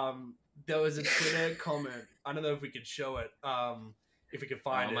 there was a Twitter comment. I don't know if we could show it. If we could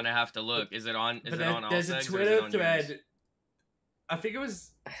find it. I'm gonna have to look. Is it on? Is it on There's a AlSeg's or is it Twitter on thread. yours? I think it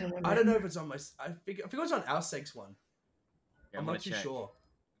was. I don't know if it's on my. I think it was on AlSeg's one. Yeah, I'm gonna not too check. sure.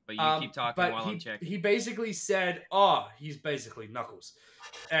 But you keep talking but while I'm checking. He basically said, "Oh, he's basically Knuckles,"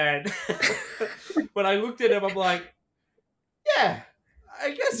 and when I looked at him, I'm like, "Yeah, I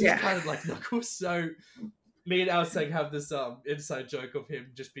guess he's kind of like Knuckles." So me and AlSeg have this inside joke of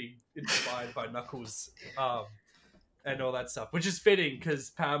him just being inspired by Knuckles. and all that stuff, which is fitting because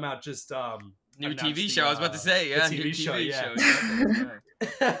Paramount just New announced TV show. I was about to the say, yeah, TV new show, TV yeah. show. Exactly,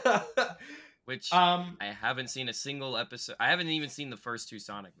 yeah. Which I um, haven't seen a single episode. I haven't even seen the first 2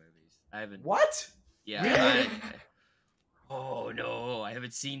 Sonic movies. I haven't. what? Yeah. Really? Oh no, I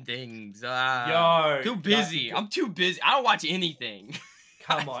haven't seen things. Yo, Too busy. I'm too busy. I don't watch anything.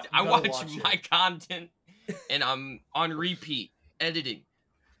 Come on, I you gotta watch watch my it. content, and I'm on repeat editing.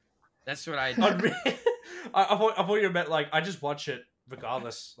 That's what I do. I thought you meant like I just watch it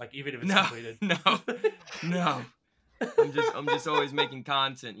regardless, like even if it's completed. No. I'm just always making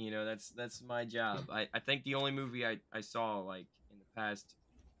content. You know, that's my job. I think the only movie I saw like in the past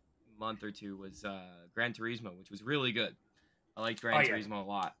month or two was Gran Turismo, which was really good. I liked Gran Turismo a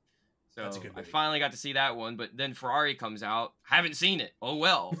lot. So That's a good I movie. finally got to see that one, but then Ferrari comes out. Haven't seen it. Oh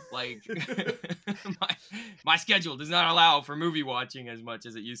well. Like my schedule does not allow for movie watching as much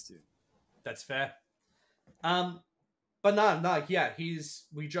as it used to. That's fair. But no, yeah,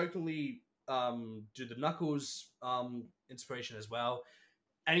 we jokingly do the Knuckles inspiration as well.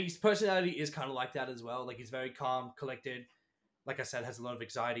 And his personality is kind of like that as well. Like he's very calm, collected. Like I said, has a lot of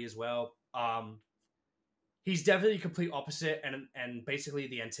anxiety as well. He's definitely complete opposite and basically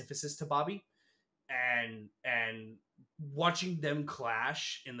the antithesis to Barbie. And watching them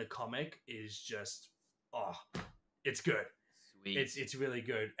clash in the comic is just it's good. Sweet. It's really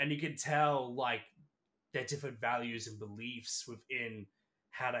good. And you can tell like their different values and beliefs within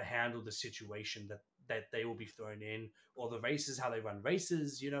how to handle the situation that they will be thrown in, or the races, how they run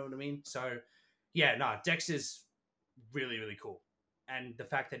races, you know what I mean? So yeah, no, Dex is really, really cool. And the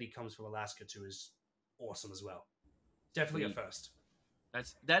fact that he comes from Alaska too is awesome as well. Definitely Sweet. a first.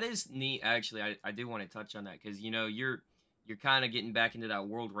 That is neat actually. I do want to touch on that because you know you're kind of getting back into that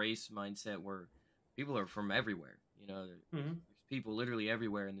world race mindset where people are from everywhere. You know, there's people literally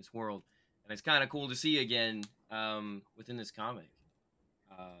everywhere in this world, and it's kind of cool to see again within this comic.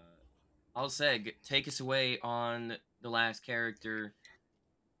 Al Seg, take us away on the last character.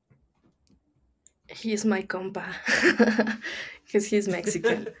 He's my compa because he's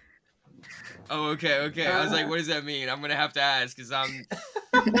Mexican. Oh, okay. I was like, what does that mean? I'm gonna have to ask because I'm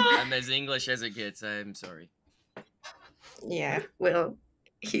as English as it gets. I'm sorry. Yeah, well,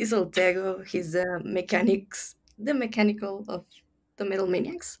 he's Altego. He's the mechanical of the Metal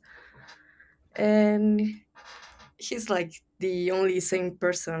Maniacs, and he's like the only sane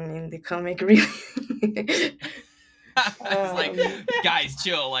person in the comic, really. It's like, guys,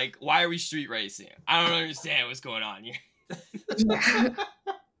 chill. Like, why are we street racing? I don't understand what's going on here. Yeah,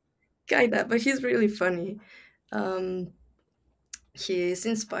 kinda, but he's really funny. He's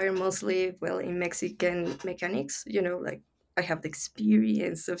inspired mostly, well, in Mexican mechanics. You know, like I have the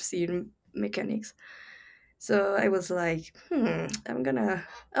experience of seeing mechanics. So I was like, I'm gonna.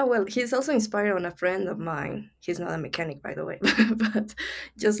 Oh, well, he's also inspired on a friend of mine. He's not a mechanic, by the way, but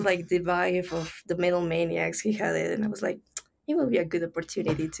just like the vibe of the Metal Maniacs, he had it. And I was like, it will be a good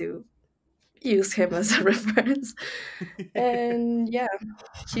opportunity to use him as a reference. And yeah,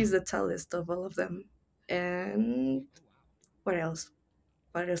 he's the tallest of all of them. And what else?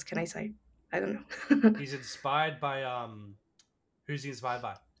 What else can I say? I don't know. He's inspired by who's he inspired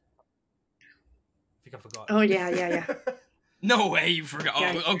by? I think I forgot. Oh yeah. No way you forgot.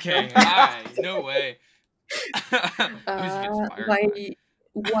 Yeah. Oh, okay. All right. No way. Who's he inspired By by?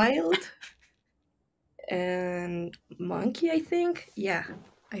 Wild and Monkey, I think. Yeah,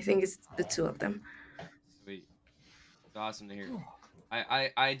 I think it's the two of them. Sweet. It's awesome to hear.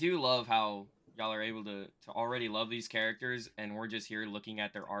 I do love how y'all are able to already love these characters, and we're just here looking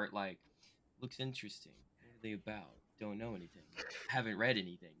at their art like, looks interesting. What are they about? Don't know anything. Haven't read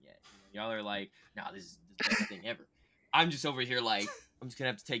anything yet. You know, y'all are like, nah, this is the best thing ever. I'm just over here like, I'm just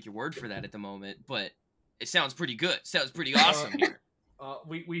gonna have to take your word for that at the moment, but it sounds pretty good. Sounds pretty awesome here.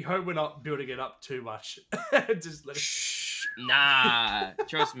 We hope we're not building it up too much. Just let it... Shh, nah,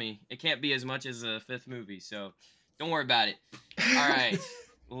 trust me, it can't be as much as a fifth movie, so don't worry about it. All right,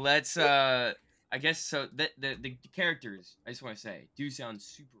 let's. I guess so. The characters, I just want to say, do sound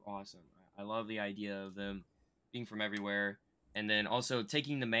super awesome. I love the idea of them being from everywhere, and then also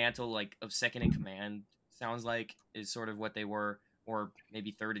taking the mantle like of second in command. Sounds like is sort of what they were, or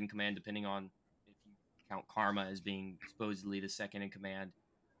maybe third in command, depending on if you count Karma as being supposedly the second in command,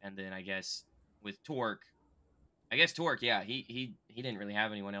 and then I guess with Torque, yeah, he didn't really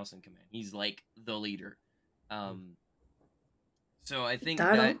have anyone else in command. He's like the leader. So I think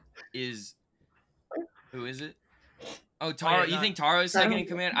Taro? that is who is it? Oh, Taro. yeah, You think Taro's second Taro. in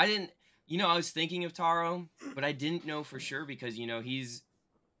command? I didn't. You know, I was thinking of Taro, but I didn't know for sure because you know he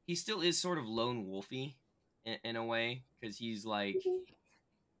still is sort of lone wolfy in a way because he's like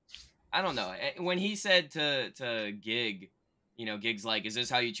I don't know. When he said to Gig, you know, Gig's like, "Is this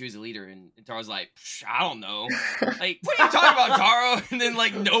how you choose a leader?" And Taro's like, "I don't know." Like, what are you talking about, Taro? And then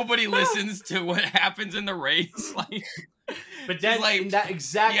like nobody listens to what happens in the race. Like, but then like, in that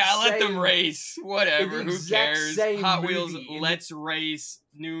exact let them race. Whatever. Who cares? Hot Wheels, movie, let's race.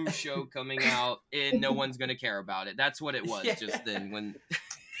 New show coming out, and no one's gonna care about it. That's what it was just then. When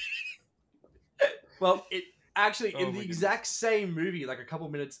well, it actually in the goodness. exact same movie, like a couple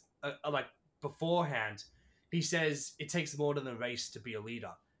minutes like beforehand, he says it takes more than a race to be a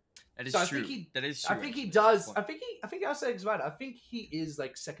leader. That is so true. That is true. I think he does. I think AlSeg's right. I think he is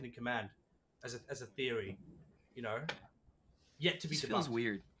like second in command, as a theory. You know, yet to be debunked. Feels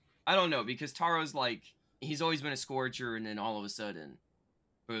weird. I don't know, because Taro's like, he's always been a Scorcher, and then all of a sudden,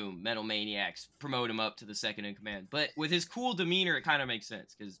 boom, Metal Maniacs promote him up to the second in command. But with his cool demeanor, it kind of makes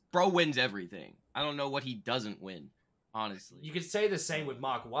sense, because bro wins everything. I don't know what he doesn't win, honestly. You could say the same with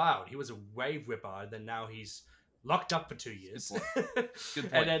Mark Wilde. He was a wave ripper, and then now he's locked up for 2 years.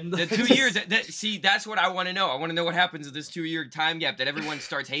 Good point. And then the 2 years, see, that's what I want to know. I want to know what happens with this 2 year time gap, that everyone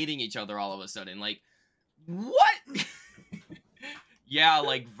starts hating each other all of a sudden. Like, what? Yeah,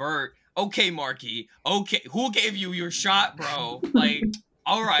 like Vert. Okay, Marky. Okay, who gave you your shot, bro? Like,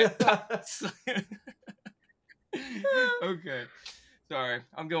 all right. Okay. Sorry,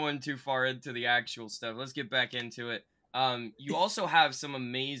 I'm going too far into the actual stuff. Let's get back into it. You also have some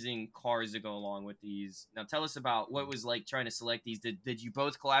amazing cars that go along with these. Now, tell us about what was like trying to select these. Did you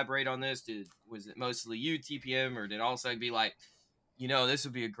both collaborate on this? Was it mostly you, TPM, or did AlSeg be like, you know, this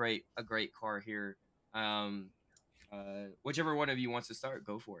would be a great car here? Whichever one of you wants to start,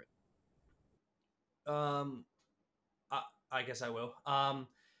 go for it. I guess I will.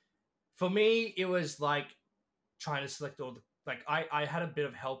 For me, it was like trying to select all the, like, I had a bit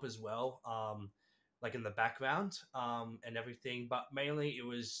of help as well, like in the background, and everything, but mainly it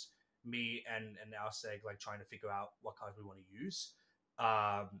was me and AlSeg, like trying to figure out what cars we want to use,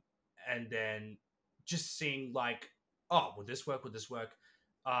 and then just seeing like, oh, would this work?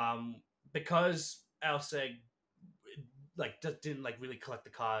 Because AlSeg like didn't like really collect the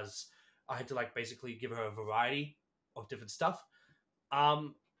cars, I had to like basically give her a variety of different stuff,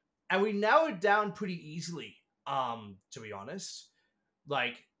 and we narrowed down pretty easily, to be honest,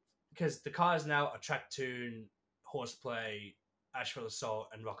 like, because the cars now are Track Tune, Horseplay, Asheville Assault,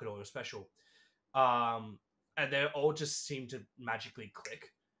 and Rocket Oil Special, and they all just seem to magically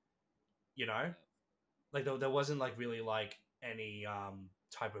click, you know, like there wasn't like really like any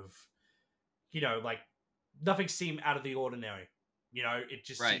type of, you know, like nothing seemed out of the ordinary, you know, it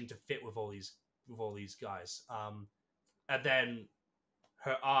just seemed to fit with all these guys, and then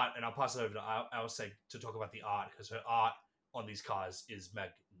her art, and I'll pass it over to AlSeg to talk about the art, because her art on these cars is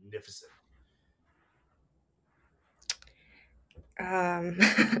magnificent.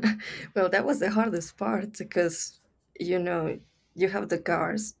 Well, that was the hardest part, because, you know, you have the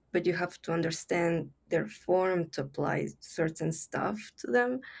cars, but you have to understand their form to apply certain stuff to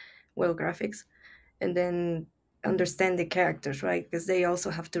them, well, graphics, and then understand the characters, right? Because they also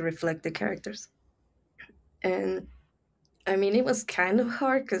have to reflect the characters. And I mean, it was kind of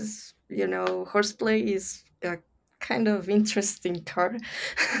hard because, you know, Horseplay is a kind of interesting car.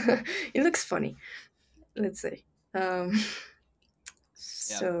 It looks funny, let's say.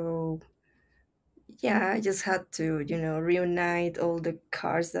 So, yeah, I just had to, you know, reunite all the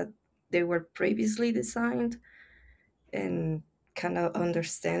cars that they were previously designed and kind of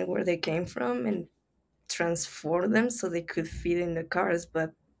understand where they came from and transform them so they could fit in the cars.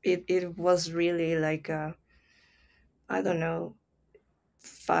 But it was really like, I don't know,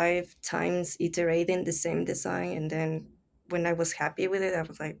 5 times iterating the same design, and then when I was happy with it, I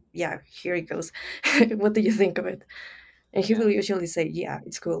was like, yeah, here it goes. What do you think of it? And he will usually say, yeah,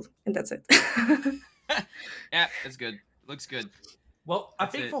 it's cool, and that's it. Yeah, that's good. Looks good. Well, I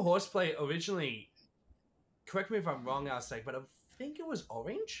think for Horseplay originally, correct me if I'm wrong, AlSeg, but I think it was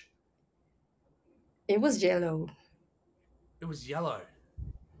orange. It was yellow. It was yellow.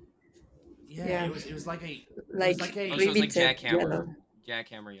 Yeah. It was like a jackhammer.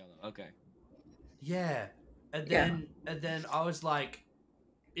 Jackhammer yellow. Okay. Yeah. And then I was like,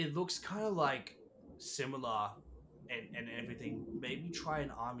 it looks kind of like similar and everything. Maybe try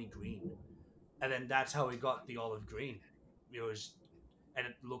an army green. And then that's how we got the olive green. And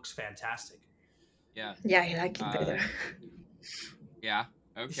it looks fantastic. Yeah. Yeah, I like it better. Yeah.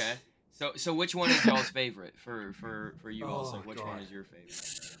 Okay. So which one is y'all's favorite for you also? Which one is your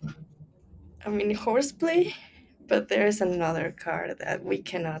favorite? I mean, Horseplay, but there's another car that we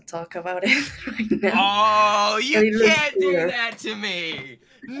cannot talk about it right now. Oh, you can't do that to me.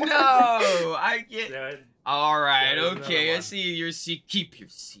 No, I get. All right, okay. I see your keep your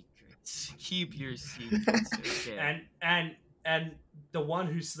secret. secrets. Keep your secrets. Okay. And the one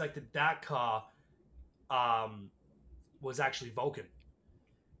who selected that car was actually Vulcan.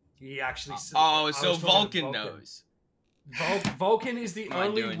 He actually Oh, I so was talking to Vulcan knows. Vulcan is the What am I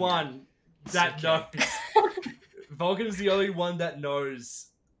only doing one here? that It's knows. okay. Vulcan is the only one that knows.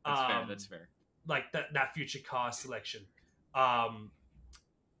 That's fair. That's fair. Like that future car selection.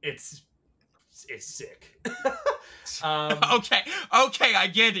 It's sick. Okay, I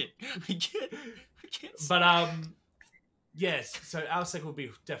get it. I get it. But yes. So AlSeg will be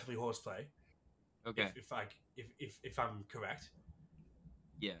definitely horseplay. Okay. If I'm correct.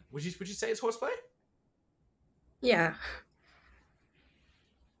 Yeah. Would you say it's horseplay? Yeah.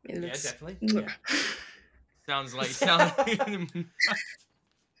 It Yeah, looks... definitely. Yeah. Sounds like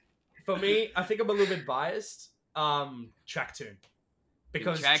For me, I think I'm a little bit biased. Track Tune.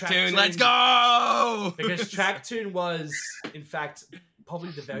 Because Track Tune, let's go! Because Track Tune was, in fact, probably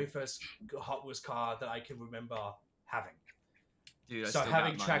the very first Hot Wheels car that I can remember having. Dude, so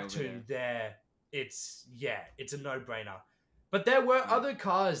having Track Tune there, it's a no-brainer. But there were other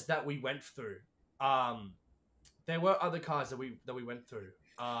cars that we went through.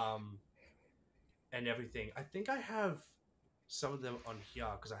 And everything. I think I have some of them on here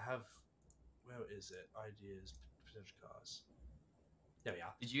because I have. Where is it? Ideas, potential cars. There we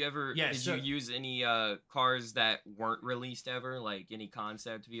are. Did you ever? Yeah, you use any cars that weren't released ever? Like any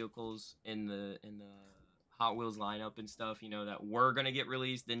concept vehicles in the Hot Wheels lineup and stuff? You know, that were gonna get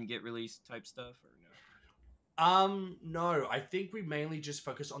released, didn't get released, type stuff, or no? No. I think we mainly just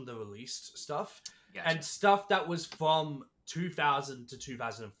focus on the released stuff. Gotcha. And stuff that was from 2000 to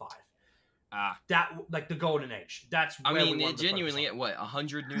 2005. That, like, the golden age. That's where we wanted to genuinely, focus on. what,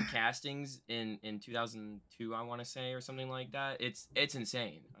 100 new castings in 2002, I want to say, or something like that. It's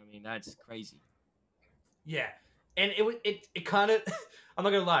insane. I mean, that's crazy. Yeah, and it kind of, I'm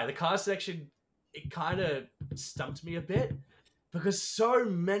not gonna lie, the car section, it kind of stumped me a bit because so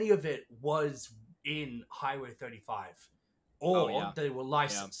many of it was in Highway 35, or they were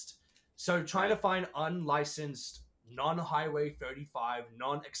licensed. Yeah. So trying to find unlicensed, non-Highway 35,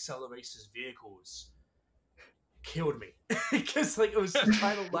 non-Acceleracers vehicles killed me because, like, it was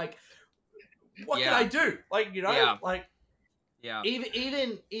kind of like, what can I do? Like, you know, like,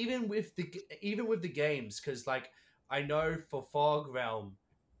 even with the games, because, like, I know for Fog Realm,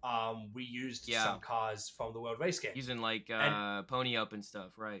 we used some cars from the World Race game, using like Pony Up and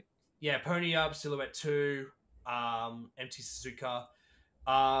stuff, right? Yeah, Pony Up, Silhouette 2, MT Suzuka.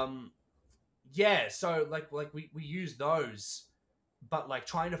 Yeah, so like we use those, but like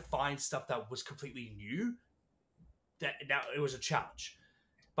trying to find stuff that was completely new, that it was a challenge.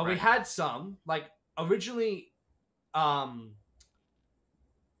 But we had some, like, originally, I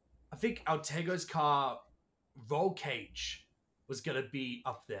think Altego's car Roll Cage was gonna be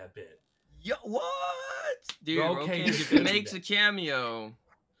up there a bit. Yo, what? Dude, Roll Cage, if it makes a cameo,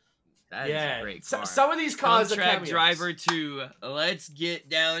 that is a great car. Some of these cars are Track Driver 2. Let's get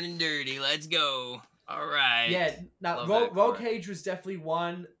down and dirty. Let's go. All right. Yeah. Now, Roll Cage was definitely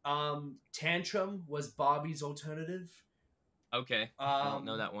one. Tantrum was Barbie's alternative. Okay. I don't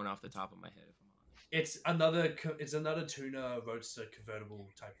know that one off the top of my head. It's another tuner roadster convertible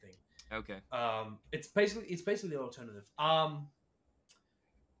type thing. Okay. It's basically the alternative.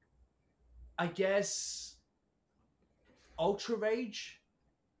 I guess Ultra Rage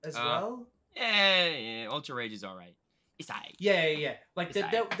as well. Yeah, Ultra Rage is all right. It's alright. Yeah. Like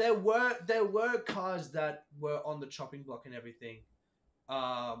there were cars that were on the chopping block and everything,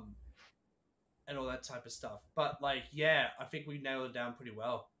 and all that type of stuff. But like, yeah, I think we nailed it down pretty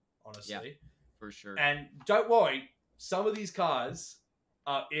well, honestly. Yeah, for sure. And don't worry, some of these cars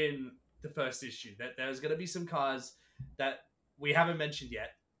are in the first issue. That there's going to be some cars that we haven't mentioned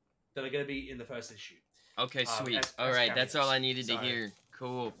yet that are going to be in the first issue. Okay, sweet. All right, that's all I needed to hear.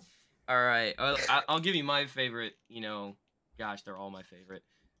 Cool. All right, I'll give you my favorite. You know, gosh, they're all my favorite.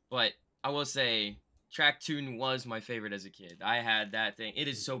 But I will say, Track Tune was my favorite as a kid. I had that thing. It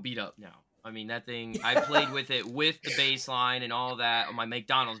is so beat up now. I mean, that thing, I played with it with the baseline and all that on my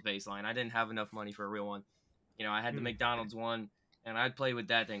McDonald's baseline. I didn't have enough money for a real one. You know, I had the McDonald's one, and I'd play with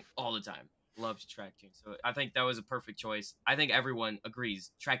that thing all the time. Loved Track Tune. So I think that was a perfect choice. I think everyone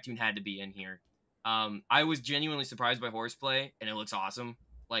agrees Track Tune had to be in here. I was genuinely surprised by Horseplay, and it looks awesome.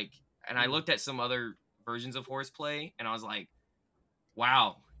 Like, and I looked at some other versions of Horseplay, and I was like,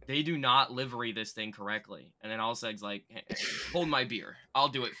 wow, they do not livery this thing correctly. And then AlSeg's like, hey, hold my beer. I'll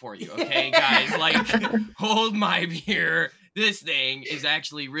do it for you. Okay, guys? Like, hold my beer. This thing is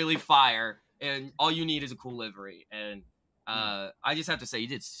actually really fire, and all you need is a cool livery. And I just have to say, you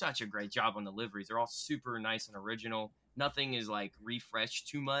did such a great job on the liveries. They're all super nice and original. Nothing is, like, refreshed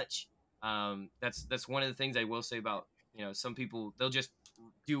too much. That's one of the things I will say about, some people, they'll just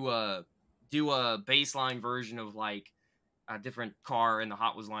do a baseline version of like a different car in the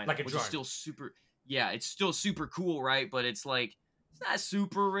Hot Wheels line, Like a which drone. is still super. Yeah, it's still super cool, right? But it's like it's not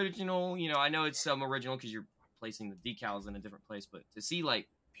super original. I know it's some original because you're placing the decals in a different place, but to see like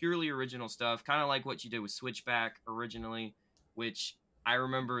purely original stuff, kind of like what you did with Switchback originally, which I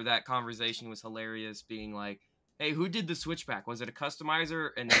remember that conversation was hilarious, being like, "Hey, who did the Switchback? Was it a customizer?"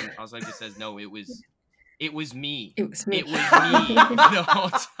 And then AlSeg just says, "No, it was me. It was me. It was me the whole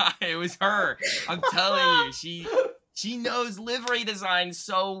time. It was her. I'm telling you, she knows livery design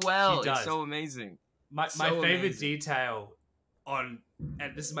so well. She does. It's so amazing. My So favorite amazing. detail and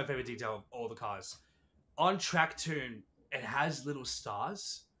this is my favorite detail of all the cars. On Tracktoon, it has little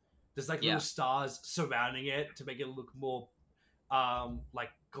stars. There's like Yeah. little stars surrounding it to make it look more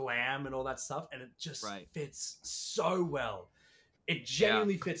like glam and all that stuff, and it just Right. fits so well. It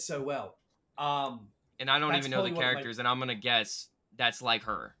genuinely fits so well. And I don't That's even know the probably one of my- characters, and I'm gonna guess that's like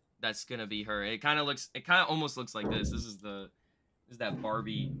her. That's gonna be her. It kind of almost looks like this. This is that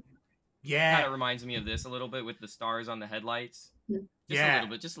Barbie. Kind Yeah, of reminds me of this a little bit with the stars on the headlights. Just Yeah. a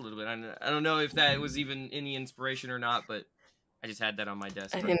little bit. I don't know if that was even any inspiration or not, but I just had that on my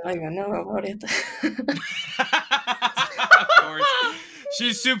desk. I right didn't now. even know about it. Of course.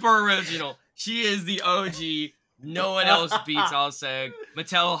 She's super original. She is the OG. No one else beats AlSeg.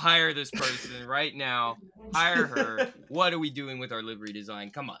 Mattel, hire this person right now. Hire her. What are we doing with our livery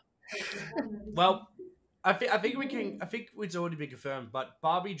design? Come on. Well, I think we can. I think it's already been confirmed. But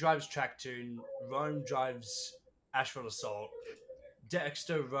Barbie drives Tracktoon. Rome drives Asphalt Assault.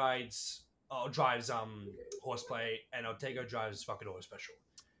 Dexter drives Horseplay, and Ortego drives fucking Auto Special.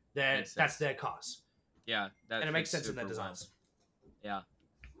 Makes That's sense. their cars, Yeah, that and it makes fits sense in their super well. designs. Yeah,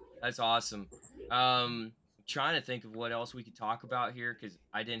 that's awesome. Trying to think of what else we could talk about here because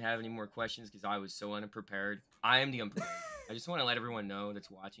I didn't have any more questions because I was so unprepared. I am the unprepared. I just want to let everyone know that's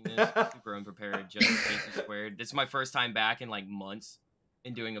watching this, super unprepared, just JayCee squared. This is my first time back in like months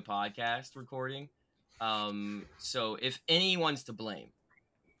in doing a podcast recording. So if anyone's to blame,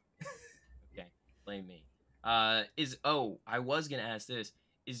 okay, blame me. I was gonna ask this.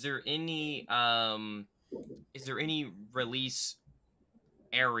 Is there any release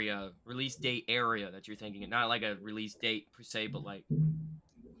date area that you're thinking? Not like a release date per se, but like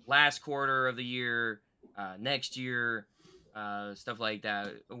last quarter of the year, next year, stuff like that.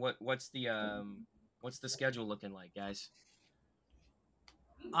 What's the schedule looking like, guys?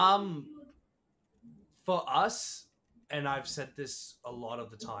 For us, and I've said this a lot of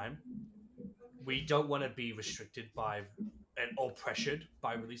the time, we don't want to be restricted by or pressured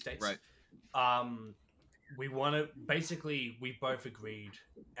by release dates. Right. We want to basically, we both agreed,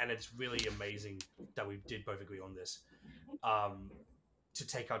 and it's really amazing that we did both agree on this, to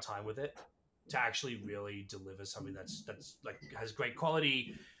take our time with it, to actually really deliver something that's like has great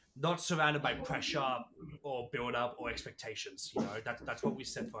quality, not surrounded by pressure or build up or expectations. That's what we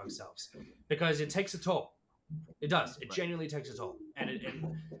set for ourselves, because it takes a toll. It does. It genuinely takes a toll, and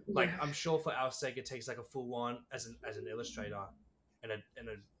like I'm sure for our sake, it takes like a full one as an illustrator, and an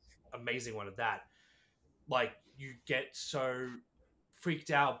amazing one at that. Like you get so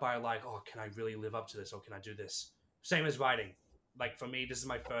freaked out by like, oh, can I really live up to this, or can I do this? Same as writing. Like for me, this is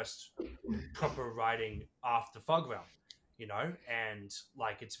my first proper writing after Fog Realm, and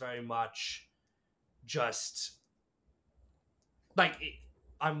like it's very much just like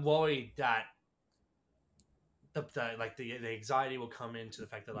I'm worried that the anxiety will come into the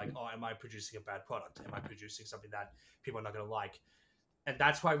fact that like, oh, am I producing a bad product? Am I producing something that people are not going to like? And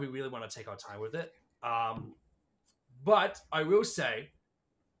that's why we really want to take our time with it. But I will say,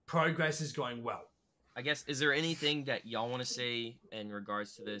 progress is going well. I guess, is there anything that y'all want to say in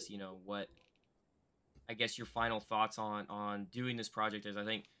regards to this? What I guess your final thoughts on doing this project is. I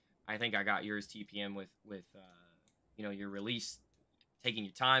think I got yours, TPM, with your release, taking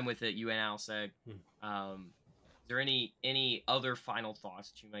your time with it, you and Al Seg. Is there any other final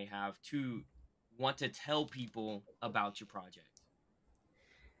thoughts that you may have to want to tell people about your project?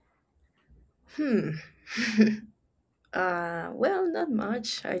 Well, not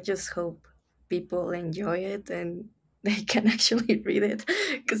much. I just hope people enjoy it and they can actually read it.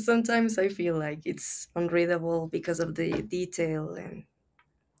 Because sometimes I feel like it's unreadable because of the detail and,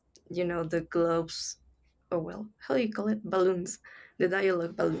 the globes. Oh, well, how do you call it? Balloons. The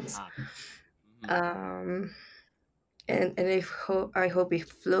dialogue balloons. And I hope it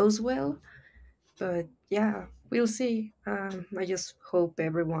flows well. But yeah, we'll see. I just hope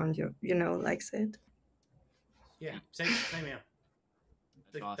everyone, likes it. Yeah, same here.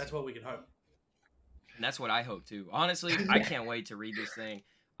 That's awesome. That's what we can hope. And that's what I hope too. Honestly, I can't wait to read this thing.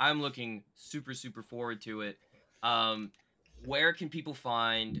 I'm looking super forward to it. Um, where can people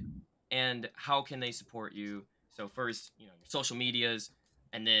find and how can they support you? So first, your social medias,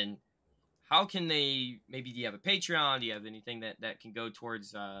 and then how can they, maybe do you have a Patreon? Do you have anything that can go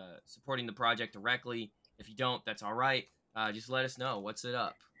towards supporting the project directly? If you don't, that's all right. Just let us know. What's it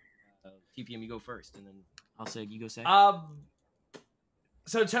up? TPM, you go first, and then I'll say you go second.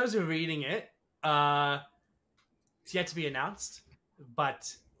 So in terms of reading it, it's yet to be announced,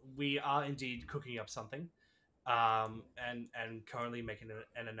 but we are indeed cooking up something, and currently making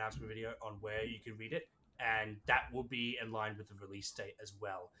an announcement video on where you can read it, and that will be in line with the release date as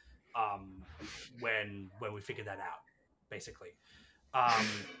well. When we figure that out, basically.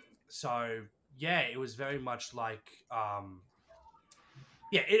 So yeah, it was very much like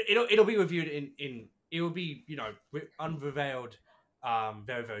yeah, it'll be reviewed it will be unveiled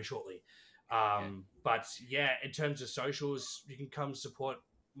very shortly. But yeah, in terms of socials, you can come support.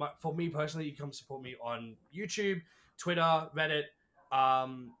 For me personally, you can come support me on YouTube, Twitter, Reddit,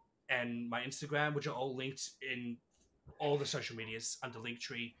 and my Instagram, which are all linked in all the social medias under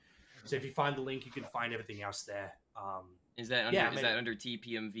Linktree. So if you find the link, you can find everything else there. Is that under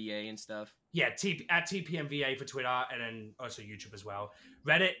TPM-VA and stuff? Yeah, at TPM-VA for Twitter, and then also YouTube as well.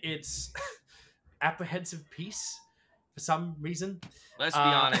 Reddit, it's apprehensive peace for some reason. Let's be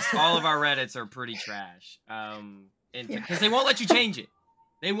honest, all of our Reddits are pretty trash. Because they won't let you change it.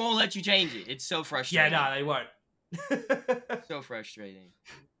 They won't let you change it. It's so frustrating. Yeah, no, they won't. So frustrating.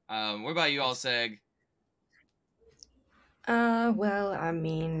 What about you, AlSeg? Well, I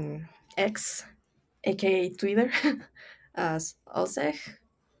mean, X, aka Twitter, as AlSeg,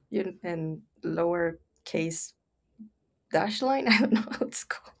 and lowercase dash line. I don't know how it's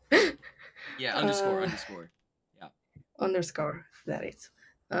called. Yeah, underscore. Yeah. Underscore, that is.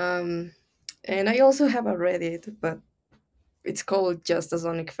 And I also have a Reddit, but it's called Just a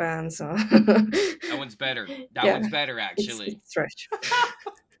Sonic Fan, so that one's better. That one's better, actually. It's trash.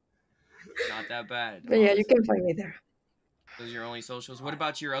 Not that bad. But yeah, you can find me there. Those are your only socials. What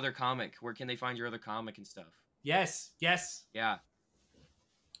about your other comic? Where can they find your other comic and stuff? Yes. Yeah.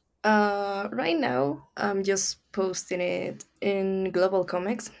 Right now, I'm just posting it in Global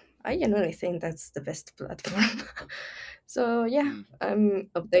Comics. I genuinely think that's the best platform. So yeah, I'm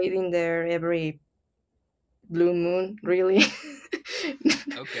updating there every blue moon, really.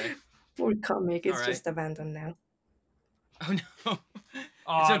 Okay. Poor comic, it's just abandoned now. Oh no.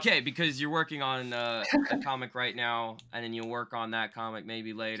 It's okay, because you're working on a comic right now, and then you'll work on that comic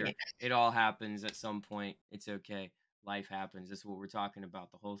maybe later. Yeah. It all happens at some point. It's okay. Life happens. That's what we're talking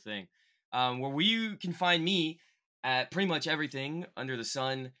about, the whole thing. Where you can find me at pretty much everything under the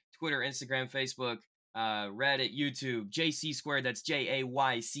sun: Twitter, Instagram, Facebook, Reddit, YouTube, JayCee squared. That's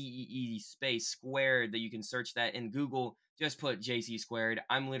JayCee space squared. That you can search that in Google. Just put JayCee squared.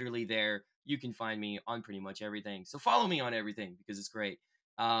 I'm literally there. You can find me on pretty much everything. So follow me on everything because it's great.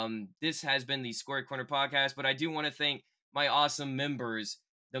 This has been the Squared Corner podcast, but I do want to thank my awesome members.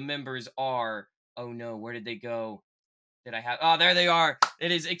 The members are, oh no, where did they go? Oh, there they are.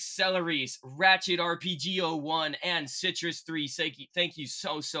 It is Acceleracers, Ratchet RPG01, and Citrus3. Thank you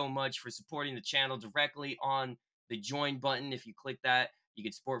so much for supporting the channel directly on the join button. If you click that, you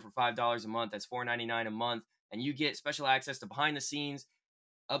get support for $5 a month. That's $4.99 a month. And you get special access to behind the scenes,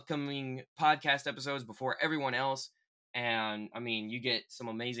 upcoming podcast episodes before everyone else. And I mean, you get some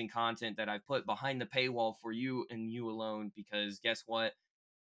amazing content that I've put behind the paywall for you and you alone, because guess what?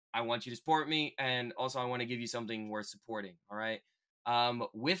 I want you to support me, and also I want to give you something worth supporting. All right.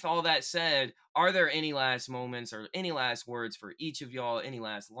 With all that said, are there any last moments or any last words for each of y'all? Any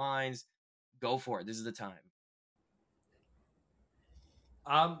last lines? Go for it. This is the time.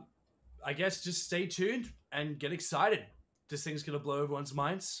 I guess just stay tuned and get excited. This thing's gonna blow everyone's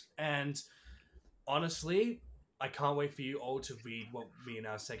minds, and honestly, I can't wait for you all to read what me and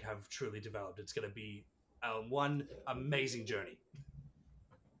AlSeg have truly developed. It's gonna be one amazing journey.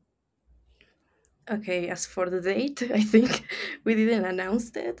 Okay, as for the date, I think we didn't announce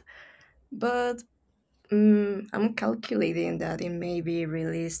that, but I'm calculating that it may be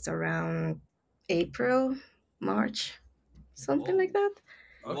released around April, March, something like that.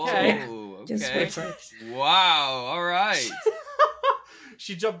 Okay. Whoa, just wait for it. Wow. All right.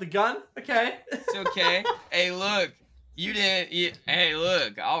 She jumped the gun. Okay. It's okay. Hey, look. Hey,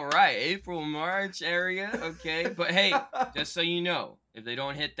 look. All right. April, March area. Okay. But hey, just so you know, if they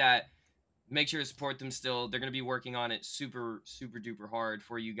don't hit that, make sure to support them still. They're going to be working on it super duper hard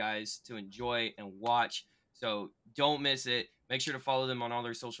for you guys to enjoy and watch. So don't miss it. Make sure to follow them on all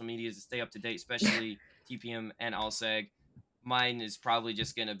their social medias to stay up to date, especially TPM and AlSeg. Mine is probably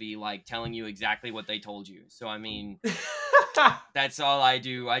just going to be like telling you exactly what they told you. So, I mean, That's all I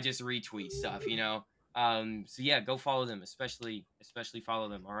do. I just retweet stuff, you know. So yeah, go follow them, especially follow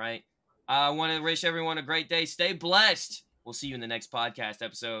them. All right. I want to wish everyone a great day. Stay blessed. We'll see you in the next podcast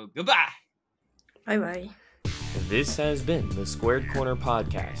episode. Goodbye. Bye bye. This has been the Squared Corner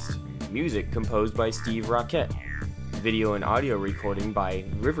Podcast. Music composed by Steve Rocket. Video and audio recording by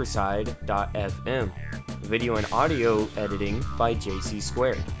Riverside.fm. Video and audio editing by JayCee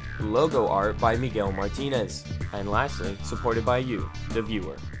Squared. Logo art by Miguel Martinez. And lastly, supported by you, the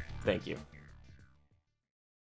viewer. Thank you.